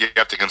 Plus, like you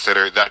have to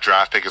consider that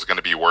draft pick is going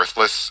to be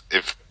worthless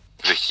if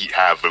the Heat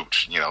have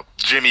Vooch.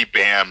 Jimmy,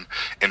 Bam,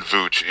 and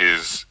Vooch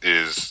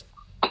is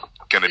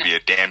going to be a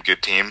damn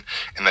good team,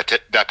 and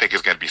that pick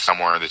is going to be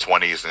somewhere in the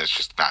 20s, and it's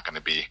just not going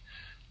to be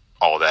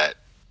all that.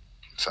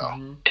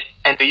 So,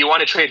 And do you want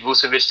to trade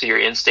Vucevic to your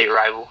in-state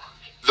rival?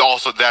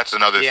 Also, that's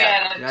another thing.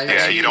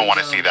 Yeah, You don't want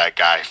to see that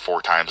guy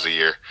 4 times a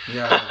year.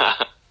 Yeah.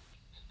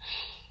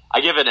 I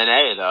give it an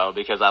A though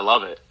because I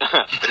love it.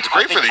 It's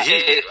great for the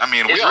Heat. I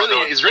mean,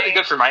 it's really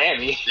good for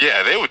Miami.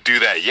 Yeah, they would do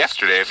that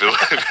yesterday if it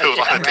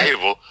was on the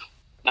table.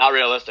 Not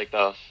realistic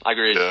though. I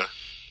agree. Yeah.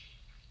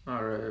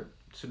 All right.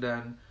 So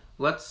then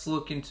let's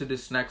look into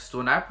this next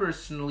one. I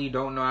personally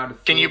don't know how to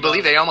feel. Can you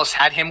believe they almost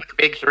had him with the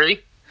big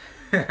three?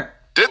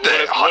 Did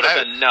they? Would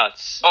have been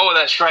nuts. Oh,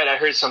 that's right. I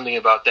heard something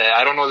about that.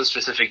 I don't know the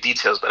specific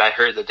details, but I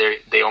heard that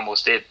they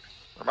almost did.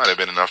 There might have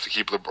been enough to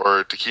keep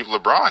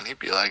LeBron. He'd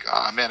be like,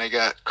 "Oh man, I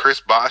got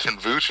Chris Bosh and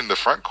Vooch in the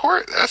front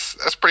court.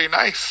 That's pretty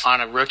nice."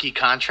 On a rookie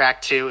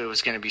contract too, it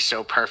was going to be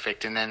so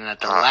perfect, and then at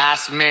the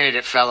last minute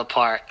it fell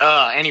apart.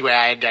 Anyway,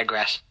 I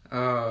digress.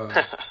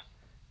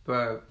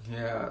 But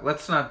yeah,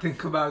 let's not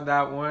think about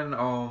that one.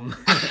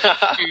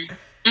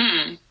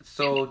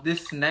 So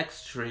this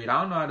next trade,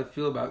 I don't know how to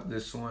feel about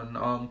this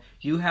one.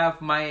 You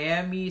have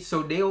Miami,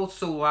 so they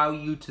also allow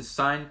you to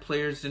sign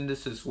players in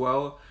this as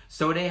well.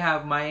 So they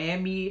have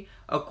Miami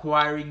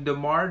acquiring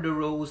DeMar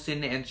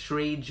DeRozan and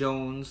Trey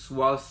Jones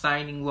while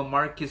signing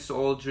LaMarcus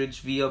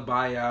Aldridge via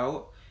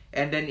buyout.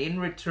 And then in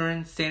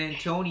return, San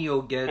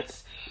Antonio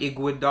gets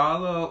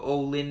Iguodala,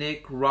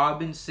 Olynyk,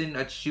 Robinson,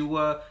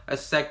 Achua, a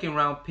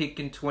second-round pick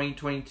in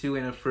 2022,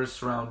 and a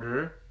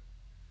first-rounder.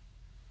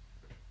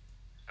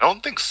 I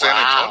don't think San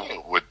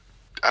Antonio would.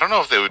 I don't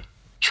know if they would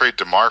trade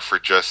DeMar for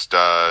just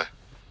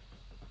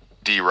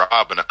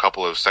D-Rob and a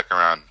couple of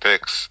second-round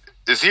picks.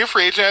 Is he a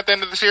free agent at the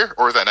end of this year,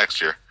 or is that next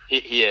year?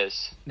 He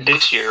is.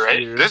 This year,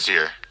 right? This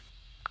year.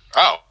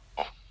 Oh.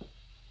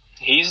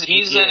 He's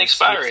an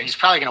expiring. He's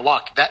probably going to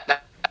walk.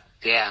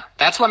 Yeah,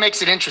 that's what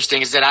makes it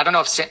interesting. Is that I don't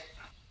know if.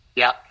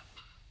 Yeah.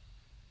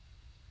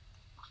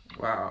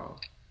 Wow.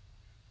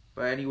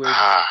 But anyway,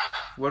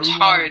 what do we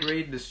want hard. to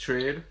grade this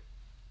trade?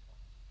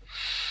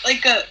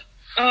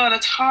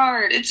 That's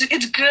hard. It's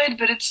good,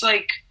 but it's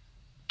like,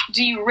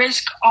 do you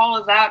risk all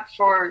of that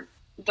for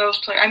those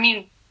players? I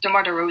mean,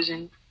 DeMar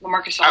DeRozan,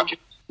 LaMarcus Aldridge.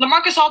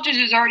 LaMarcus Aldridge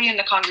is already in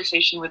the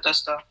conversation with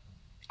us, though.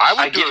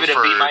 I give it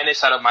a B-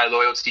 out of my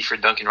loyalty for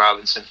Duncan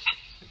Robinson.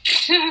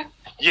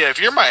 Yeah, if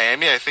you're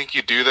Miami, I think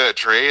you do that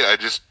trade. I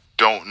just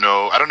don't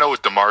know. I don't know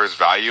what DeMar's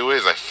value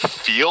is. I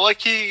feel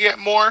like he could get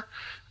more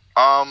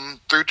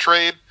through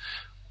trade.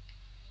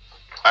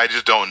 I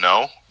just don't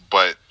know.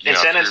 But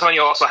San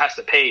Antonio also has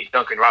to pay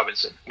Duncan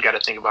Robinson. You got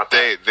to think about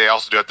that. They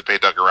also do have to pay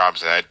Duncan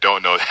Robinson. I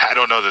don't know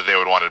that they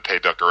would want to pay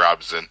Duncan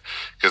Robinson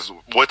because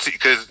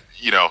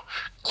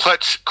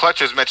Clutch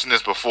has mentioned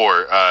this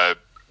before.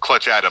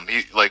 Clutch Adam,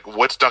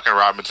 what's Duncan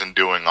Robinson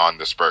doing on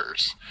the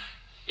Spurs?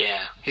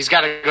 Yeah, he's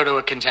got to go to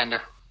a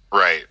contender.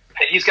 Right.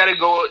 He's got to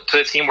go to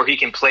a team where he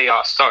can play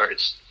all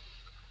stars.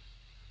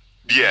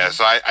 Yeah,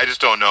 so I just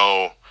don't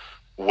know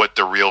what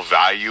the real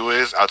value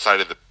is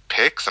outside of the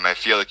picks, and I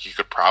feel like you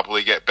could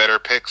probably get better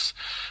picks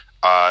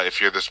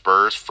if you're the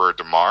Spurs for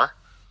DeMar.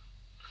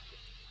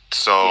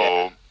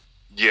 So,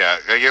 yeah,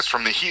 I guess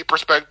from the Heat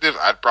perspective,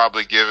 I'd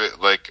probably give it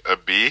like a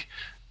B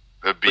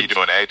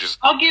to an A.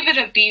 I'll give it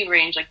a B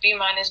range, like B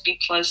minus, B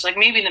plus, like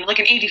maybe like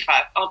an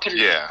 85. I'll put it.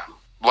 Yeah,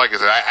 like I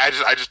said,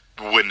 I just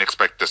wouldn't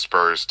expect the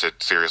Spurs to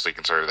seriously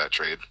consider that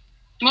trade.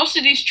 Most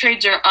of these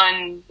trades are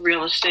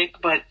unrealistic,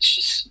 but it's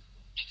just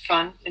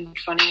fun and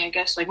funny, I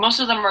guess. Like most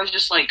of them are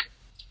just like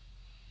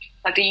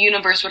the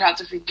universe would have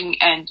to freaking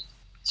end.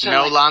 So,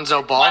 no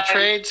Lonzo Ball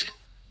trades?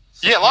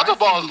 Yeah, Lonzo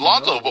Ball is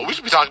Lonzo, but we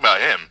should be talking about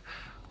him.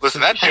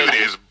 Listen, that dude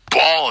is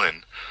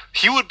balling.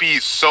 He would be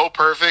so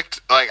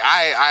perfect. Like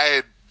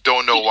I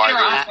don't know why.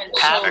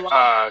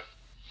 Pat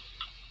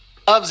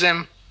loves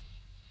him.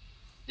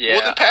 Yeah.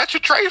 Well, then Pat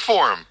should trade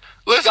for him.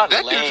 Listen,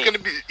 that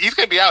dude's he's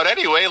gonna be out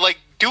anyway. Like,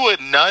 do a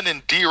Nunn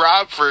and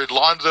D-Rob for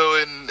Lonzo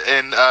and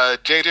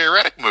JJ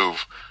Redick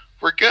move.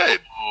 We're good.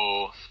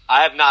 Oh,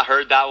 I have not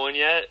heard that one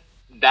yet.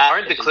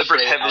 Aren't the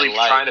Clippers heavily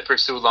trying to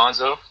pursue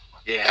Lonzo?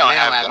 Yeah, they don't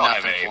have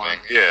nothing for him.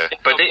 Yeah.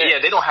 But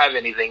they don't have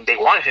anything. They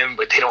want him,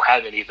 but they don't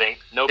have anything.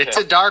 No pick. It's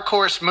a dark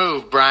horse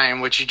move,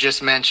 Brian, which you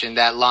just mentioned,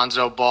 that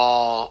Lonzo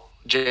Ball,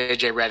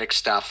 JJ Redick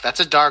stuff. That's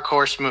a dark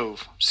horse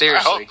move.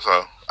 Seriously.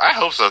 I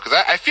hope so, because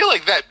I feel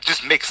like that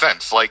just makes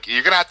sense. Like,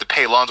 you're going to have to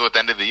pay Lonzo at the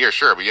end of the year,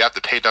 sure, but you have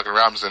to pay Duncan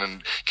Robinson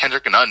and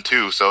Kendrick Nunn,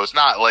 too. So it's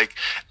not like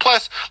 –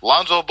 plus,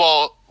 Lonzo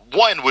Ball,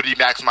 one, would be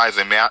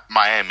maximizing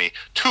Miami.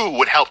 Two,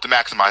 would help to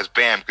maximize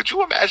Bam. Could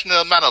you imagine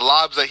the amount of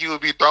lobs that he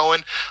would be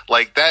throwing?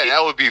 Like,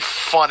 that would be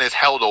fun as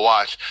hell to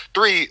watch.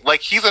 Three,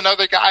 like, he's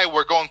another guy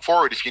where going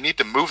forward, if you need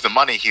to move the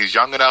money, he's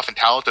young enough and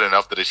talented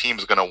enough that a team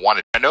is going to want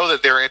it. I know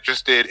that they're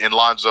interested in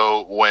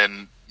Lonzo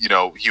when –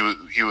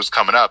 he was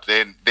coming up.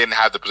 They didn't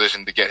have the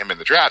position to get him in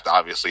the draft,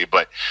 obviously,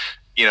 but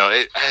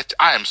I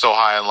am so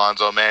high on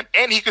Lonzo, man,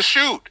 and he could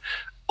shoot.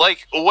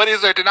 Like, what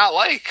is there to not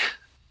like?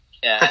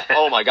 Yeah.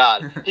 Oh my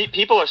God.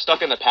 People are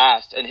stuck in the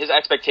past, and his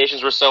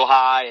expectations were so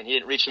high, and he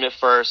didn't reach them at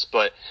first.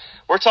 But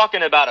we're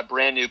talking about a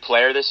brand new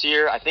player this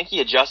year. I think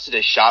he adjusted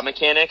his shot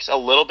mechanics a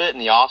little bit in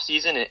the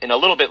offseason, and a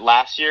little bit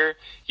last year.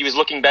 He was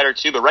looking better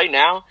too. But right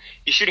now,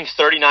 he's shooting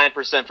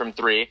 39% from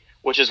three,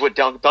 which is what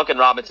Duncan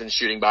Robinson's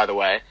shooting, by the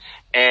way.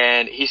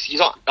 And he's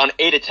on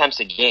 8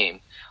 attempts a game.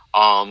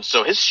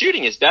 So his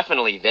shooting is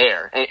definitely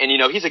there. And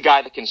he's a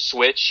guy that can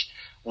switch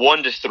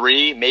 1 to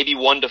 3, maybe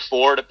 1 to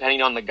 4,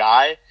 depending on the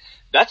guy.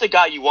 That's a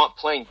guy you want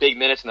playing big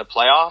minutes in the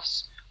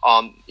playoffs.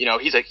 I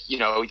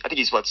think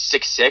he's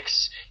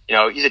 6'6".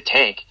 He's a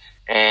tank.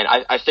 And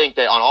I think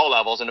that on all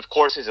levels, and of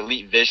course his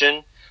elite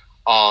vision,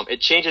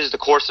 it changes the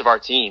course of our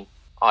team.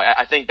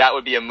 I think that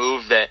would be a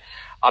move that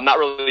I'm not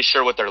really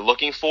sure what they're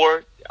looking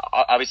for.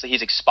 Obviously,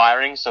 he's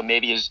expiring, so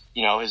maybe his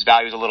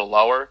value is a little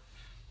lower.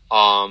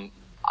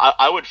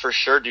 I would for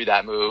sure do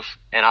that move,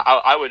 and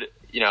I would,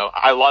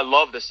 I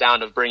love the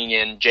sound of bringing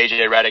in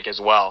JJ Redick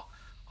as well.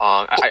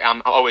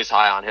 I'm always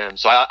high on him,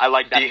 so I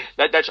like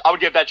that. I would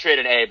give that trade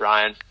an A,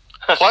 Brian.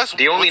 Plus,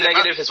 the only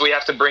negative is we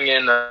have to bring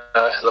in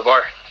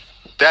LeVar.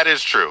 That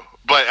is true,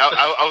 but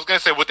I was going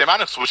to say, with the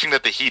amount of switching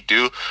that the Heat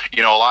do,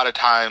 a lot of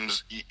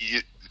times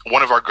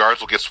one of our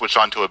guards will get switched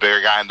on to a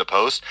bigger guy in the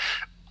post.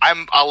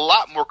 I'm a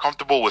lot more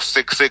comfortable with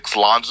 6'6"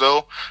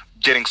 Lonzo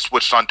getting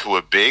switched onto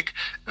a big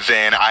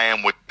than I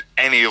am with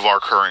any of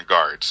our current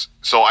guards.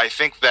 So I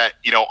think that,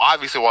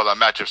 obviously while that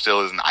matchup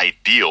still isn't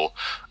ideal,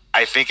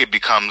 I think it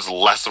becomes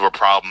less of a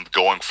problem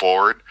going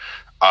forward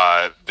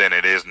than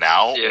it is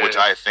now, which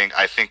I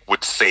think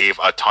would save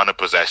a ton of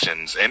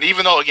possessions. And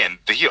even though, again,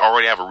 the Heat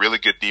already have a really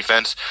good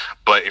defense,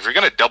 but if you're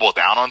going to double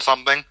down on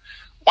something,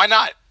 why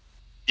not?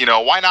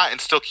 Why not and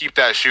still keep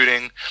that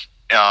shooting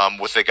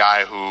with a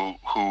guy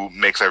who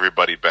makes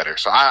everybody better.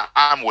 So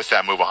I'm with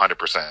that move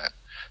 100%.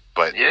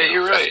 But yeah,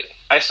 you're right.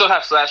 I still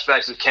have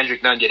flashbacks of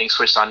Kendrick Nunn getting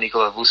switched on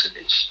Nikola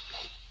Vucevic.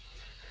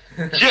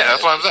 Yeah,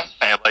 that's what I'm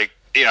saying. Like,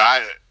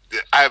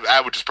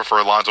 I would just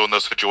prefer Lonzo in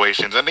those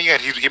situations. And again,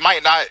 he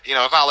might not,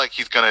 it's not like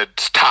he's going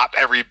to stop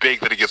every big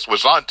that he gets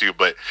switched onto,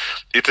 but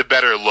it's a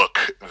better look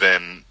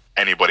than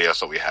anybody else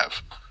that we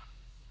have.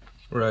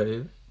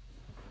 Right.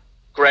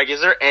 Greg,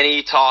 is there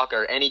any talk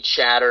or any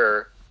chatter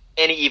or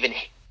any even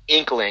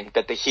inkling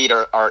that the Heat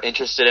are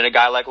interested in a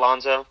guy like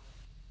Lonzo?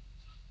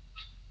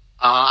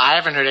 I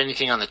haven't heard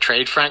anything on the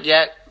trade front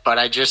yet, but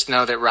I just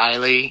know that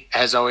Riley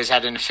has always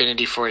had an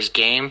affinity for his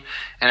game,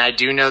 and I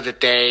do know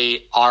that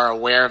they are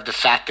aware of the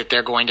fact that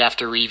they're going to have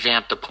to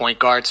revamp the point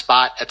guard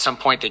spot. At some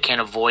point, they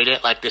can't avoid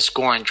it. Like this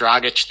Goran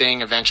Dragic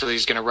thing eventually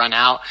is going to run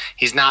out.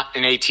 He's not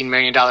an $18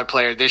 million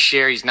player this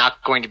year. He's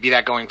not going to be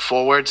that going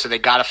forward, so they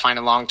got to find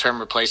a long-term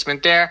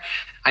replacement there.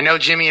 I know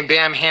Jimmy and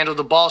Bam handle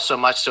the ball so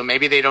much, so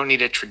maybe they don't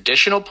need a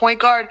traditional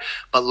point guard,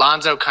 but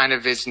Lonzo kind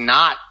of is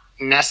not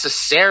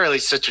necessarily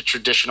such a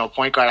traditional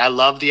point guard. I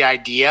love the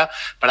idea,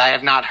 but I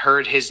have not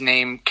heard his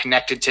name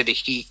connected to the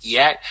Heat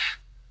yet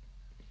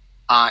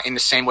in the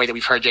same way that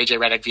we've heard JJ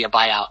Redick via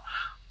buyout.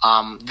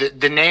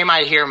 The name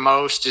I hear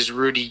most is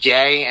Rudy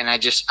Gay, and I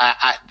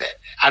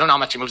don't know how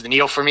much it moves the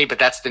needle for me, but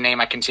that's the name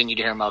I continue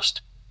to hear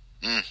most.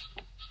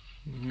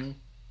 Mm-hmm.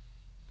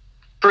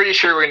 Pretty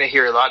sure we're going to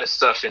hear a lot of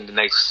stuff in the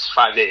next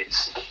 5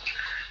 days.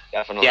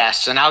 Definitely.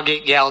 Yes, and I'll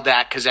get yelled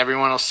at because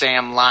everyone will say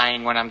I'm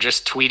lying when I'm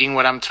just tweeting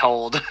what I'm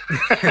told.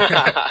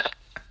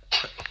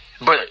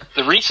 But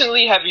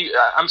recently,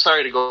 I'm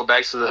sorry to go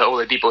back to the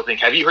Oladipo thing.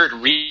 Have you heard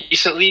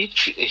recently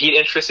Heat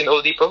interest in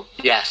Oladipo?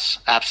 Yes,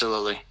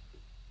 absolutely.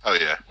 Oh,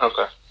 yeah.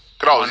 Okay.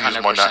 Could always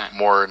 100%. use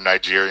more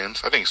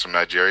Nigerians. I think he's from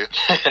Nigeria.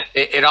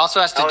 It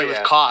also has to do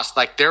with cost.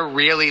 Like, they're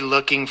really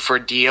looking for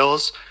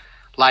deals.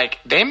 Like,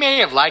 they may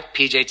have liked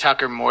P.J.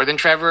 Tucker more than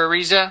Trevor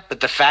Ariza, but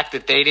the fact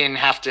that they didn't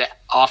have to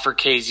offer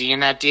KZ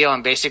in that deal,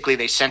 and basically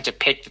they sent a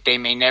pick that they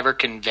may never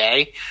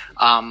convey,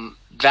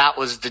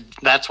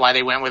 that's why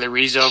they went with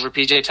Ariza over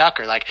P.J.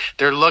 Tucker. Like,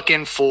 they're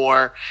looking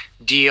for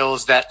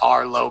deals that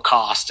are low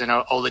cost, and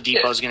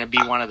Oladipo is going to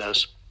be one of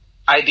those.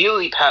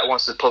 Ideally, Pat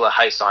wants to pull a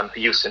heist on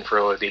Houston for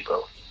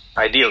Oladipo.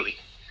 Ideally.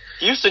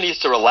 Houston needs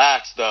to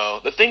relax,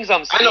 though. The things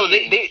I'm seeing. I know.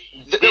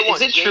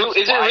 Is it true?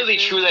 Is it really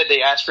true that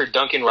they asked for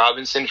Duncan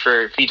Robinson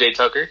for PJ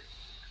Tucker?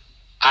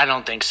 I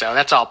don't think so.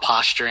 That's all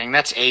posturing.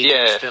 That's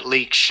agents that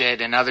leak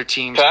shit and other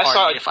teams. I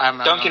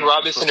saw Duncan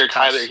Robinson or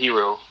Tyler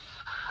Hero.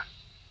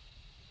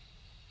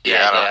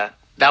 Yeah.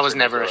 That was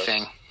never a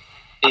thing.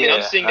 I mean,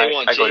 I'm seeing they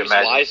want James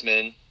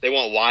Wiseman. They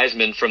want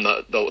Wiseman from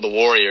the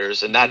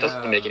Warriors, and that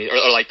doesn't make any.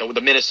 Or like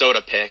the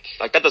Minnesota pick,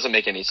 like that doesn't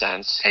make any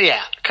sense.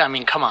 Yeah, I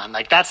mean, come on,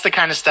 like that's the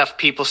kind of stuff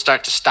people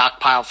start to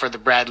stockpile for the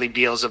Bradley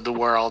Beals of the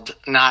world,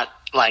 not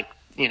like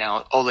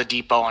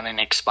Oladipo on an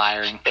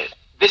expiring.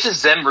 This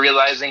is them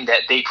realizing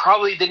that they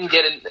probably didn't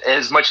get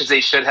as much as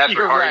they should have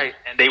for Harden,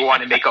 and they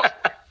want to make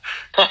up.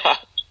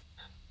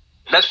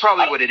 That's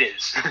probably what it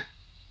is.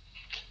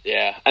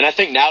 Yeah, and I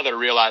think now they're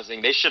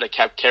realizing they should have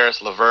kept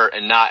Karis LeVert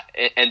and not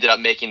ended up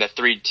making the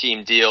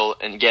 3-team deal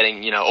and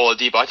getting,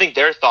 Oladipo. I think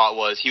their thought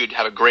was he would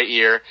have a great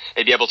year.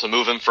 They'd be able to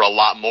move him for a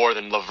lot more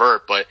than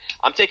LeVert, but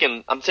I'm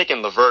taking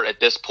LeVert at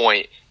this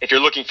point. If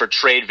you're looking for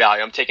trade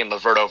value, I'm taking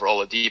LeVert over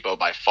Oladipo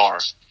by far.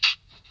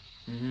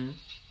 Mm-hmm.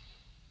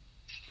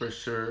 For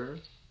sure.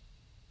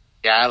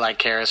 Yeah, I like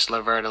Karis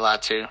LeVert a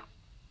lot too.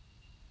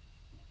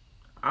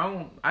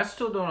 I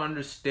still don't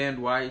understand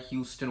why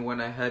Houston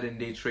went ahead and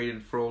they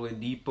traded for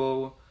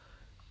Oladipo.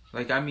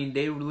 Like, I mean,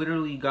 they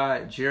literally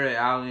got Jarrett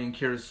Allen and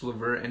Karis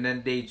LeVert, and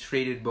then they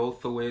traded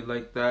both away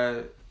like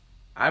that.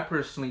 I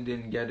personally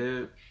didn't get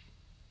it.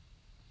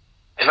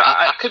 And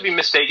I could be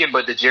mistaken,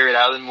 but the Jarrett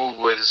Allen move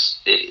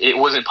it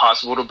wasn't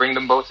possible to bring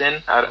them both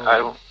in. I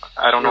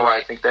don't know why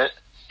I think that.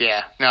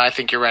 Yeah, no, I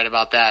think you're right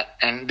about that.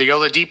 And the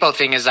Oladipo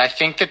thing is I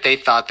think that they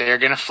thought they were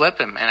going to flip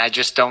him, and I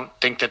just don't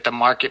think that the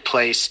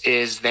marketplace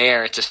is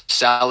there. It's a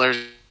seller's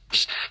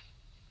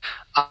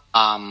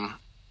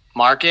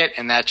market,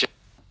 and that just...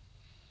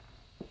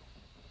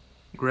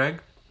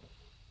 Greg,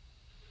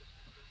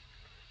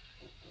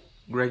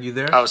 you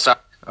there? Oh, sorry.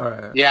 All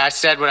right. Yeah, I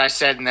said what I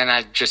said, and then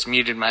I just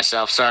muted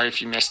myself. Sorry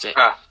if you missed it.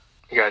 I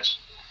got you.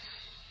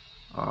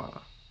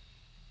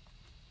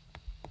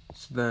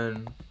 So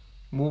then...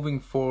 moving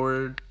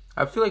forward,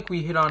 I feel like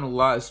we hit on a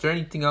lot. Is there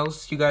anything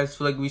else you guys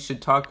feel like we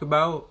should talk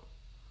about?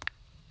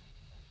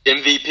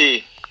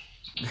 MVP.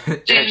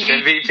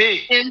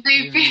 MVP.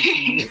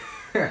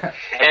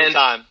 Every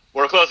time.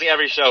 We're closing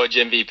every show with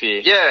Jim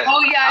VP. Yeah.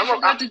 Oh, yeah, I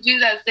forgot to do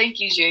that.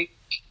 Thank you, Jake.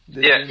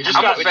 Yeah,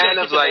 I'm a fan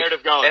of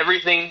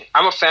everything.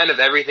 I'm a fan of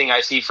everything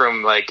I see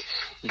from like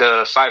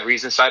the 5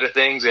 Reasons side of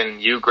things, and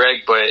you,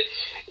 Greg. But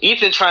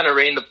Ethan trying to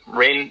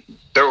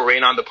throw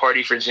rain on the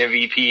party for Jim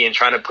VP and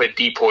trying to put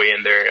Depoy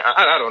in there.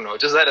 I don't know.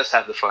 Just let us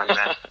have the fun,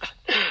 man.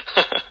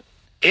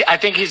 I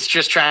think he's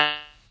just trying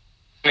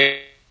to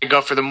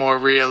go for the more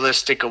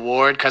realistic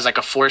award because like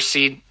a 4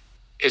 seed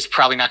is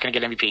probably not going to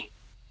get MVP.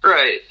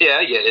 Right. Yeah,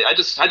 I get it. I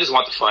just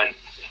want the fun.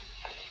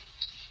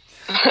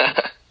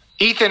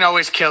 Ethan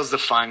always kills the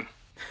fun.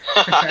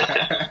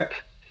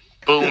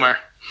 Boomer.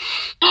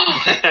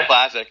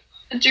 Classic.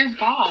 It's your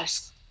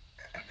boss.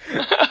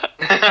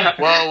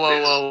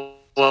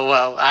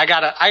 Whoa. I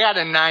got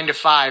a 9 to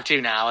 5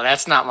 too now.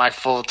 That's not my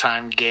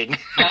full-time gig.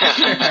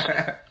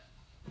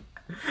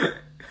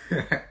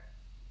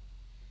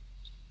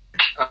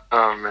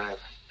 Oh, man.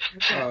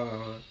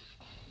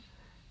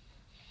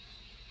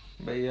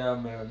 But yeah,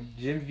 man.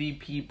 Jim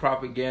VP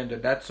propaganda.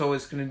 That's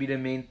always going to be the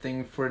main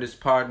thing for this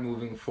pod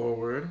moving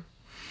forward.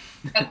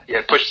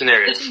 Yeah, push the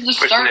narrative. This is the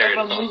start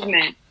of a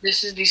movement.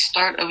 This is the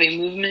start of a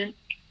movement.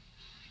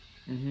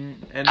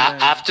 Mm-hmm. And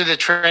after the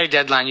trade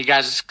deadline, you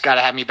guys got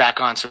to have me back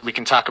on so we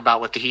can talk about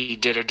what the Heat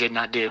did or did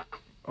not do.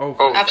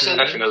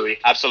 Absolutely.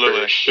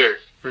 Absolutely. For sure.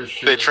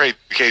 If they trade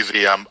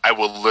KZ, I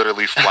will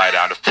literally fly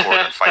down to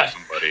Florida and fight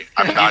somebody.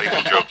 I'm not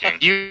even joking.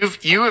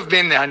 You have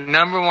been the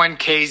 #1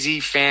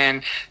 KZ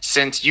fan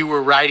since you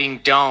were writing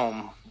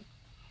Dome.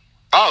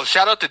 Oh,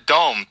 shout out to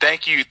Dome.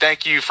 Thank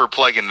you for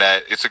plugging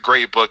that. It's a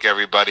great book,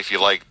 everybody, if you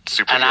like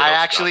superhero And I stuff.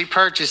 actually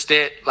purchased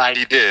it. Like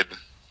You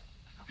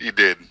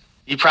did.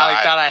 You probably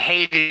thought I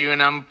hated you,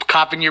 and I'm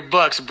copping your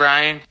books,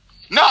 Brian.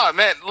 No,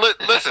 man,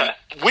 listen,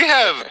 we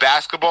have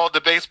basketball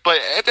debates, but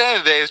at the end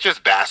of the day, it's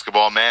just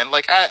basketball, man.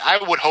 Like, I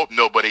would hope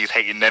nobody's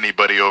hating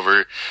anybody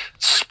over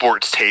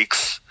sports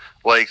takes.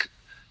 Like,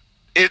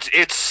 it's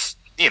it's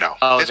they're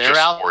just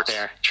out sports.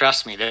 there.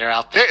 Trust me, they're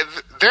out there.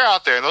 They're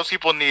out there, and those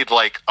people need,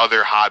 like,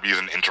 other hobbies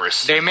and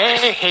interests. They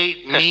may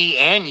hate me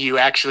and you,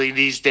 actually,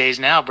 these days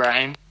now,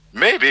 Brian.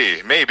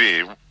 Maybe.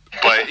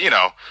 But,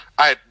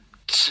 I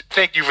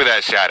thank you for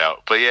that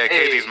shout-out. But, yeah,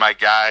 KZ's my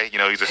guy.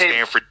 He's a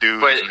Stanford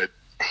dude.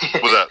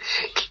 What's up?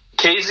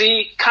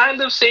 KZ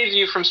kind of saves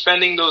you from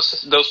spending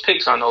those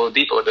picks on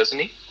Oladipo, doesn't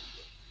he?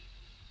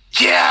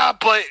 Yeah,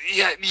 but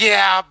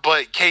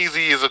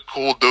KZ is a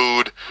cool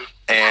dude,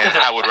 and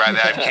I would rather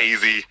have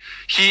KZ.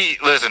 He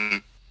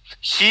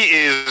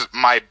is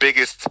my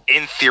biggest,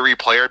 in theory,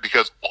 player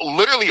because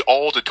literally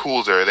all the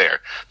tools are there.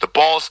 The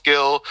ball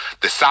skill,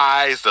 the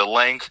size, the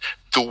length,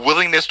 the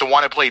willingness to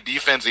want to play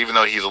defense, even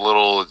though he's a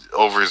little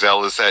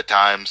overzealous at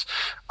times.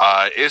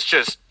 It's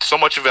just so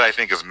much of it, I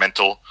think, is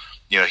mental.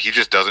 He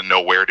just doesn't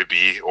know where to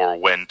be or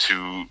when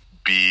to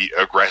be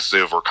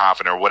aggressive or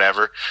confident or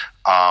whatever.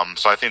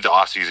 So I think the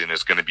offseason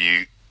is going to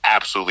be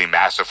absolutely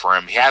massive for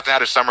him. He hasn't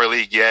had a summer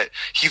league yet.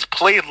 He's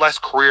played less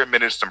career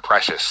minutes than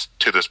Precious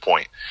to this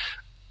point.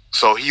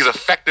 So he's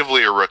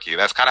effectively a rookie.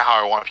 That's kind of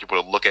how I want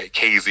people to look at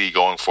KZ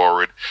going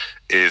forward,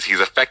 is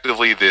he's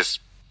effectively this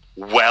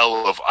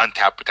well of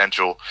untapped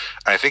potential.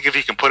 And I think if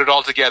he can put it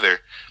all together,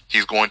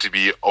 he's going to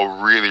be a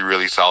really,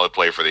 really solid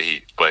play for the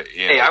Heat. But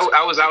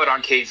I was out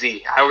on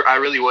KZ. I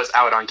really was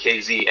out on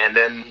KZ. And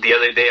then the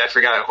other day, I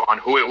forgot on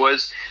who it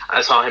was.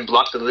 I saw him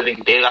block the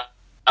living daylights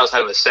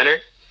outside of the center.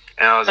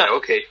 And I was like,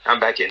 okay, I'm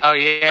back in. Oh,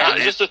 yeah.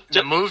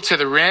 The move to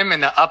the rim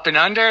and the up and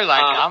under.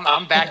 Like,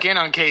 I'm back in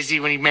on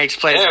KZ when he makes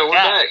plays like we're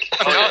that.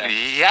 back. Oh, yeah.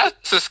 He has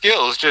the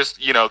skills,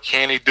 just,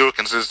 can he do it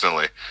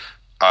consistently?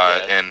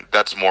 And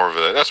that's more of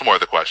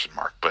the question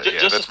mark. But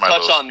just to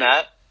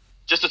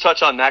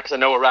touch on that, because I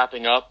know we're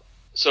wrapping up.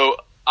 So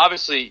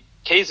obviously,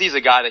 KZ is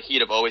a guy that Heat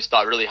have always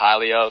thought really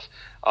highly of.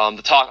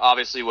 The talk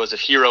obviously was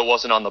if Hero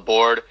wasn't on the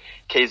board,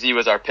 KZ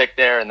was our pick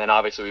there, and then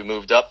obviously we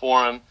moved up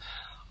for him.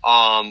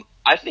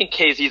 I think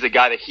KZ is a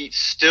guy that Heat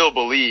still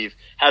believe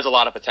has a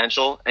lot of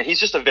potential, and he's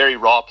just a very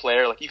raw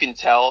player. Like, you can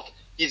tell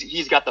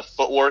he's got the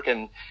footwork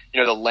and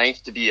the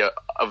length to be a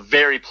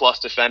very plus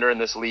defender in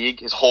this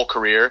league his whole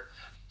career.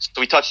 So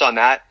we touched on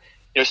that.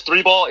 His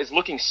three ball is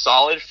looking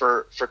solid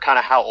for kind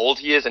of how old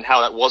he is and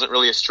how that wasn't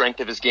really a strength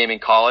of his game in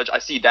college. I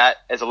see that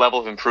as a level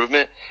of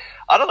improvement.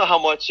 I don't know how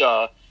much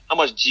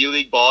G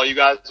League ball you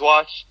guys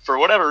watch. For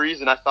whatever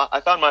reason,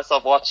 I found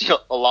myself watching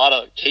a lot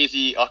of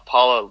KZ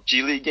Apollo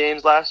G League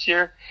games last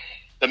year.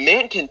 The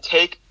man can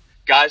take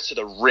guys to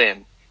the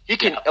rim. He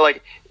can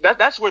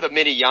that's where the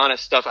mini Giannis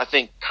stuff I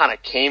think kind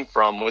of came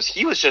from. Was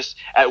he was just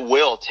at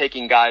will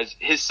taking guys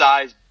his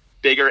size,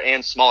 bigger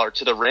and smaller,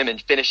 to the rim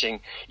and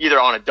finishing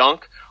either on a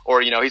dunk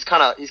or he's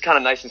kind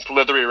of nice and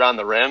slithery around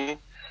the rim.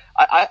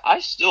 I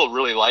still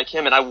really like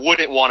him, and I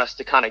wouldn't want us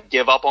to kind of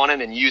give up on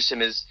him and use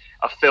him as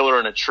a filler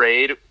in a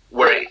trade.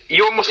 Where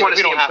you almost want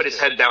to see him put his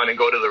head down and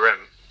go to the rim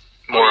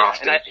more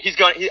often. And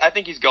I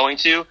think he's going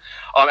to.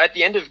 At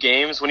the end of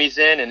games when he's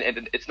in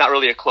and it's not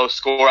really a close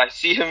score, I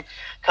see him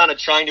kind of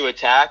trying to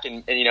attack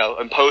and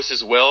impose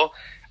his will.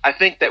 I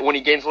think that when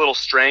he gains a little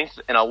strength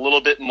and a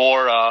little bit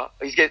more,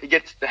 he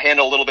gets the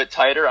handle a little bit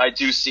tighter. I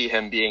do see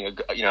him being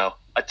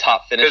a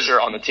top finisher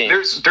on the team.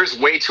 There's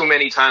way too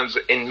many times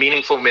in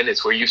meaningful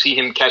minutes where you see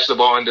him catch the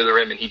ball under the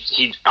rim and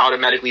he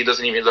automatically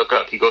doesn't even look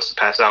up. He goes to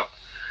pass out.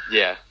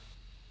 Yeah,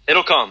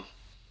 it'll come.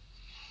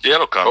 Yeah,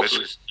 it'll come.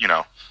 Hopefully. It's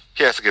just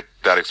he has to get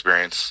that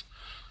experience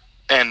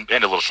and a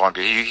little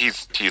stronger.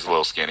 He's a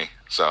little skinny.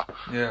 So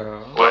yeah.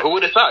 Well, who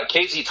would have thought?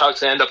 KZ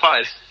talks to end up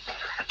high.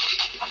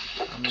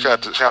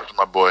 Shout out to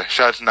my boy.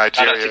 Shout out to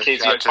Nigeria.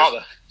 Shout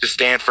out to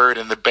Stanford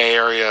and the Bay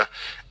Area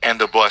and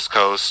the West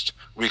Coast.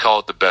 We call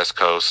it the best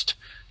coast.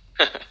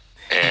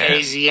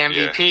 KZ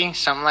MVP,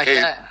 something like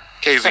that.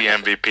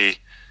 KZ MVP.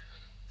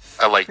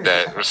 I like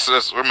that.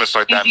 We're gonna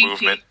start that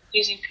movement.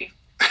 KZP.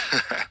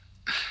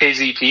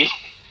 KZP.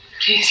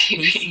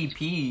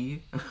 KZP.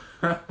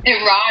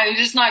 It rhymes.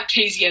 It's not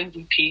KZ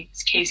MVP.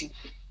 It's KZP.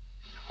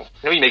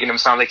 You're making him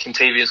sound like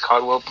Contavious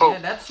Caldwell Pope.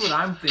 Yeah, that's what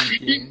I'm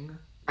thinking.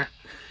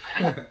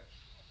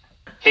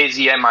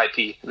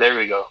 KZMIP. There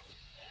we go.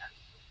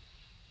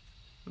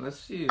 Let's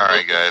see. All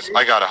right, guys.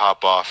 I gotta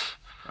hop off.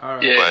 All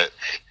right. Yeah.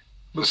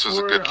 But this was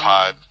a good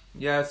pod.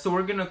 Yeah, so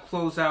we're gonna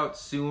close out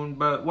soon.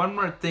 But one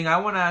more thing, I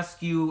want to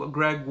ask you,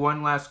 Greg,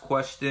 one last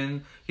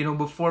question.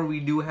 Before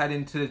we do head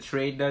into the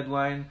trade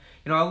deadline,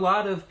 a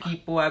lot of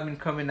people have been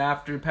coming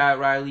after Pat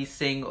Riley,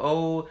 saying,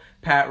 "Oh,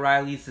 Pat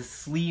Riley's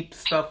asleep,"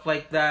 stuff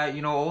like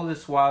that. All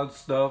this wild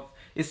stuff.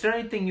 Is there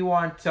anything you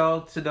want to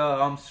tell to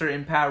the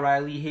certain Pat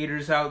Riley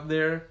haters out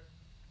there?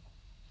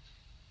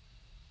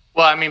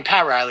 Well, I mean,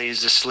 Pat Riley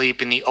is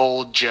asleep in the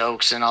old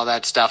jokes and all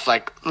that stuff.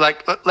 Like,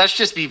 let's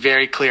just be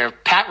very clear.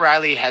 Pat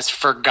Riley has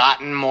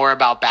forgotten more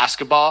about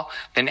basketball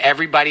than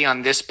everybody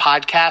on this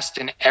podcast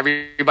and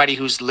everybody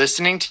who's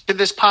listening to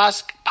this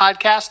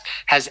podcast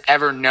has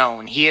ever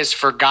known. He has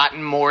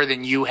forgotten more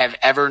than you have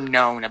ever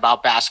known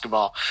about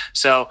basketball.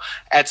 So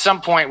at some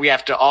point, we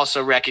have to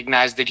also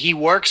recognize that he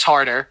works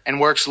harder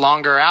and works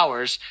longer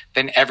hours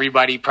than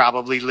everybody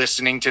probably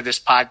listening to this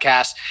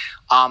podcast.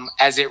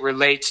 As it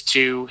relates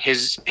to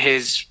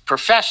his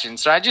profession.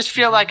 So I just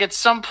feel like at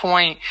some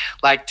point,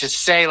 like, to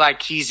say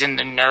like he's in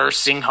the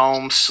nursing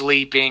home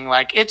sleeping,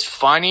 like, it's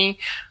funny,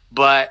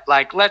 but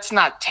like, let's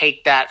not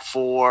take that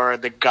for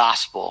the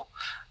gospel.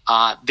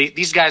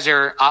 These guys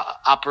are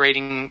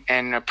operating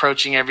and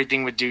approaching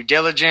everything with due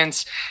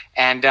diligence.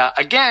 And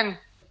again,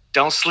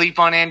 don't sleep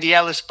on Andy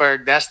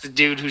Ellisberg. That's the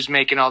dude who's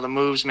making all the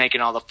moves,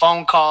 making all the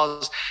phone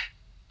calls,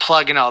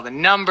 plugging all the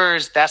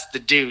numbers. That's the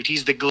dude.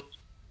 He's the glue.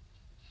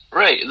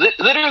 Right.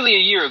 Literally a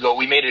year ago,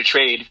 we made a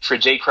trade for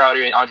Jay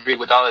Crowder and Andre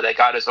Iguodala that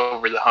got us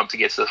over the hump to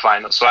get to the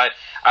finals. So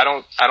I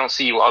don't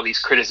see where all these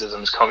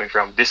criticisms coming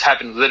from. This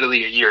happened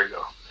literally a year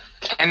ago.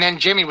 And then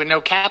Jimmy with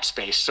no cap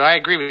space. So I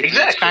agree with you.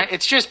 Exactly.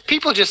 It's just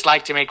people just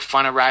like to make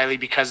fun of Riley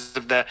because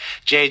of the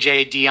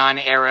JJ Dion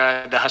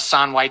era, the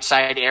Hassan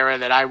Whiteside era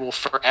that I will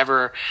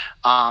forever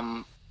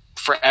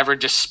forever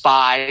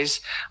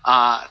despise.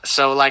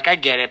 So like I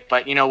get it,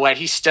 but you know what?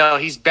 He's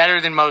better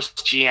than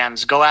most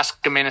GMs. Go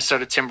ask a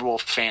Minnesota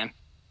Timberwolves fan.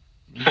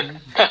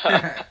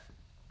 Mm-hmm.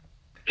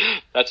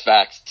 That's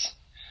facts.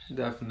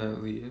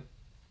 Definitely.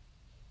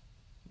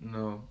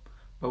 No.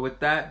 But with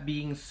that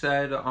being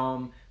said,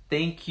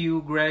 thank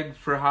you, Greg,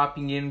 for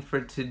hopping in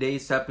for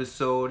today's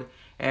episode.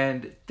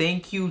 And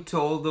thank you to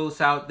all those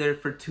out there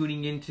for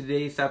tuning in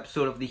today's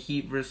episode of the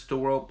Heat vs. the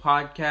World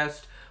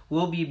podcast.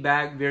 We'll be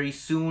back very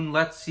soon.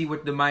 Let's see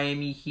what the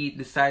Miami Heat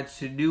decides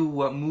to do,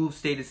 what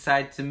moves they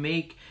decide to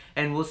make.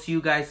 And we'll see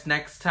you guys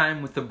next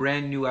time with a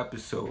brand new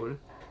episode.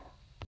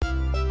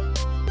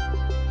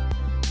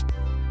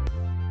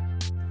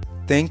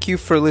 Thank you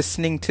for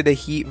listening to the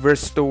Heat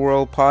vs. the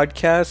World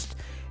podcast,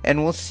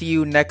 and we'll see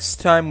you next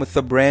time with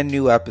a brand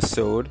new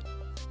episode.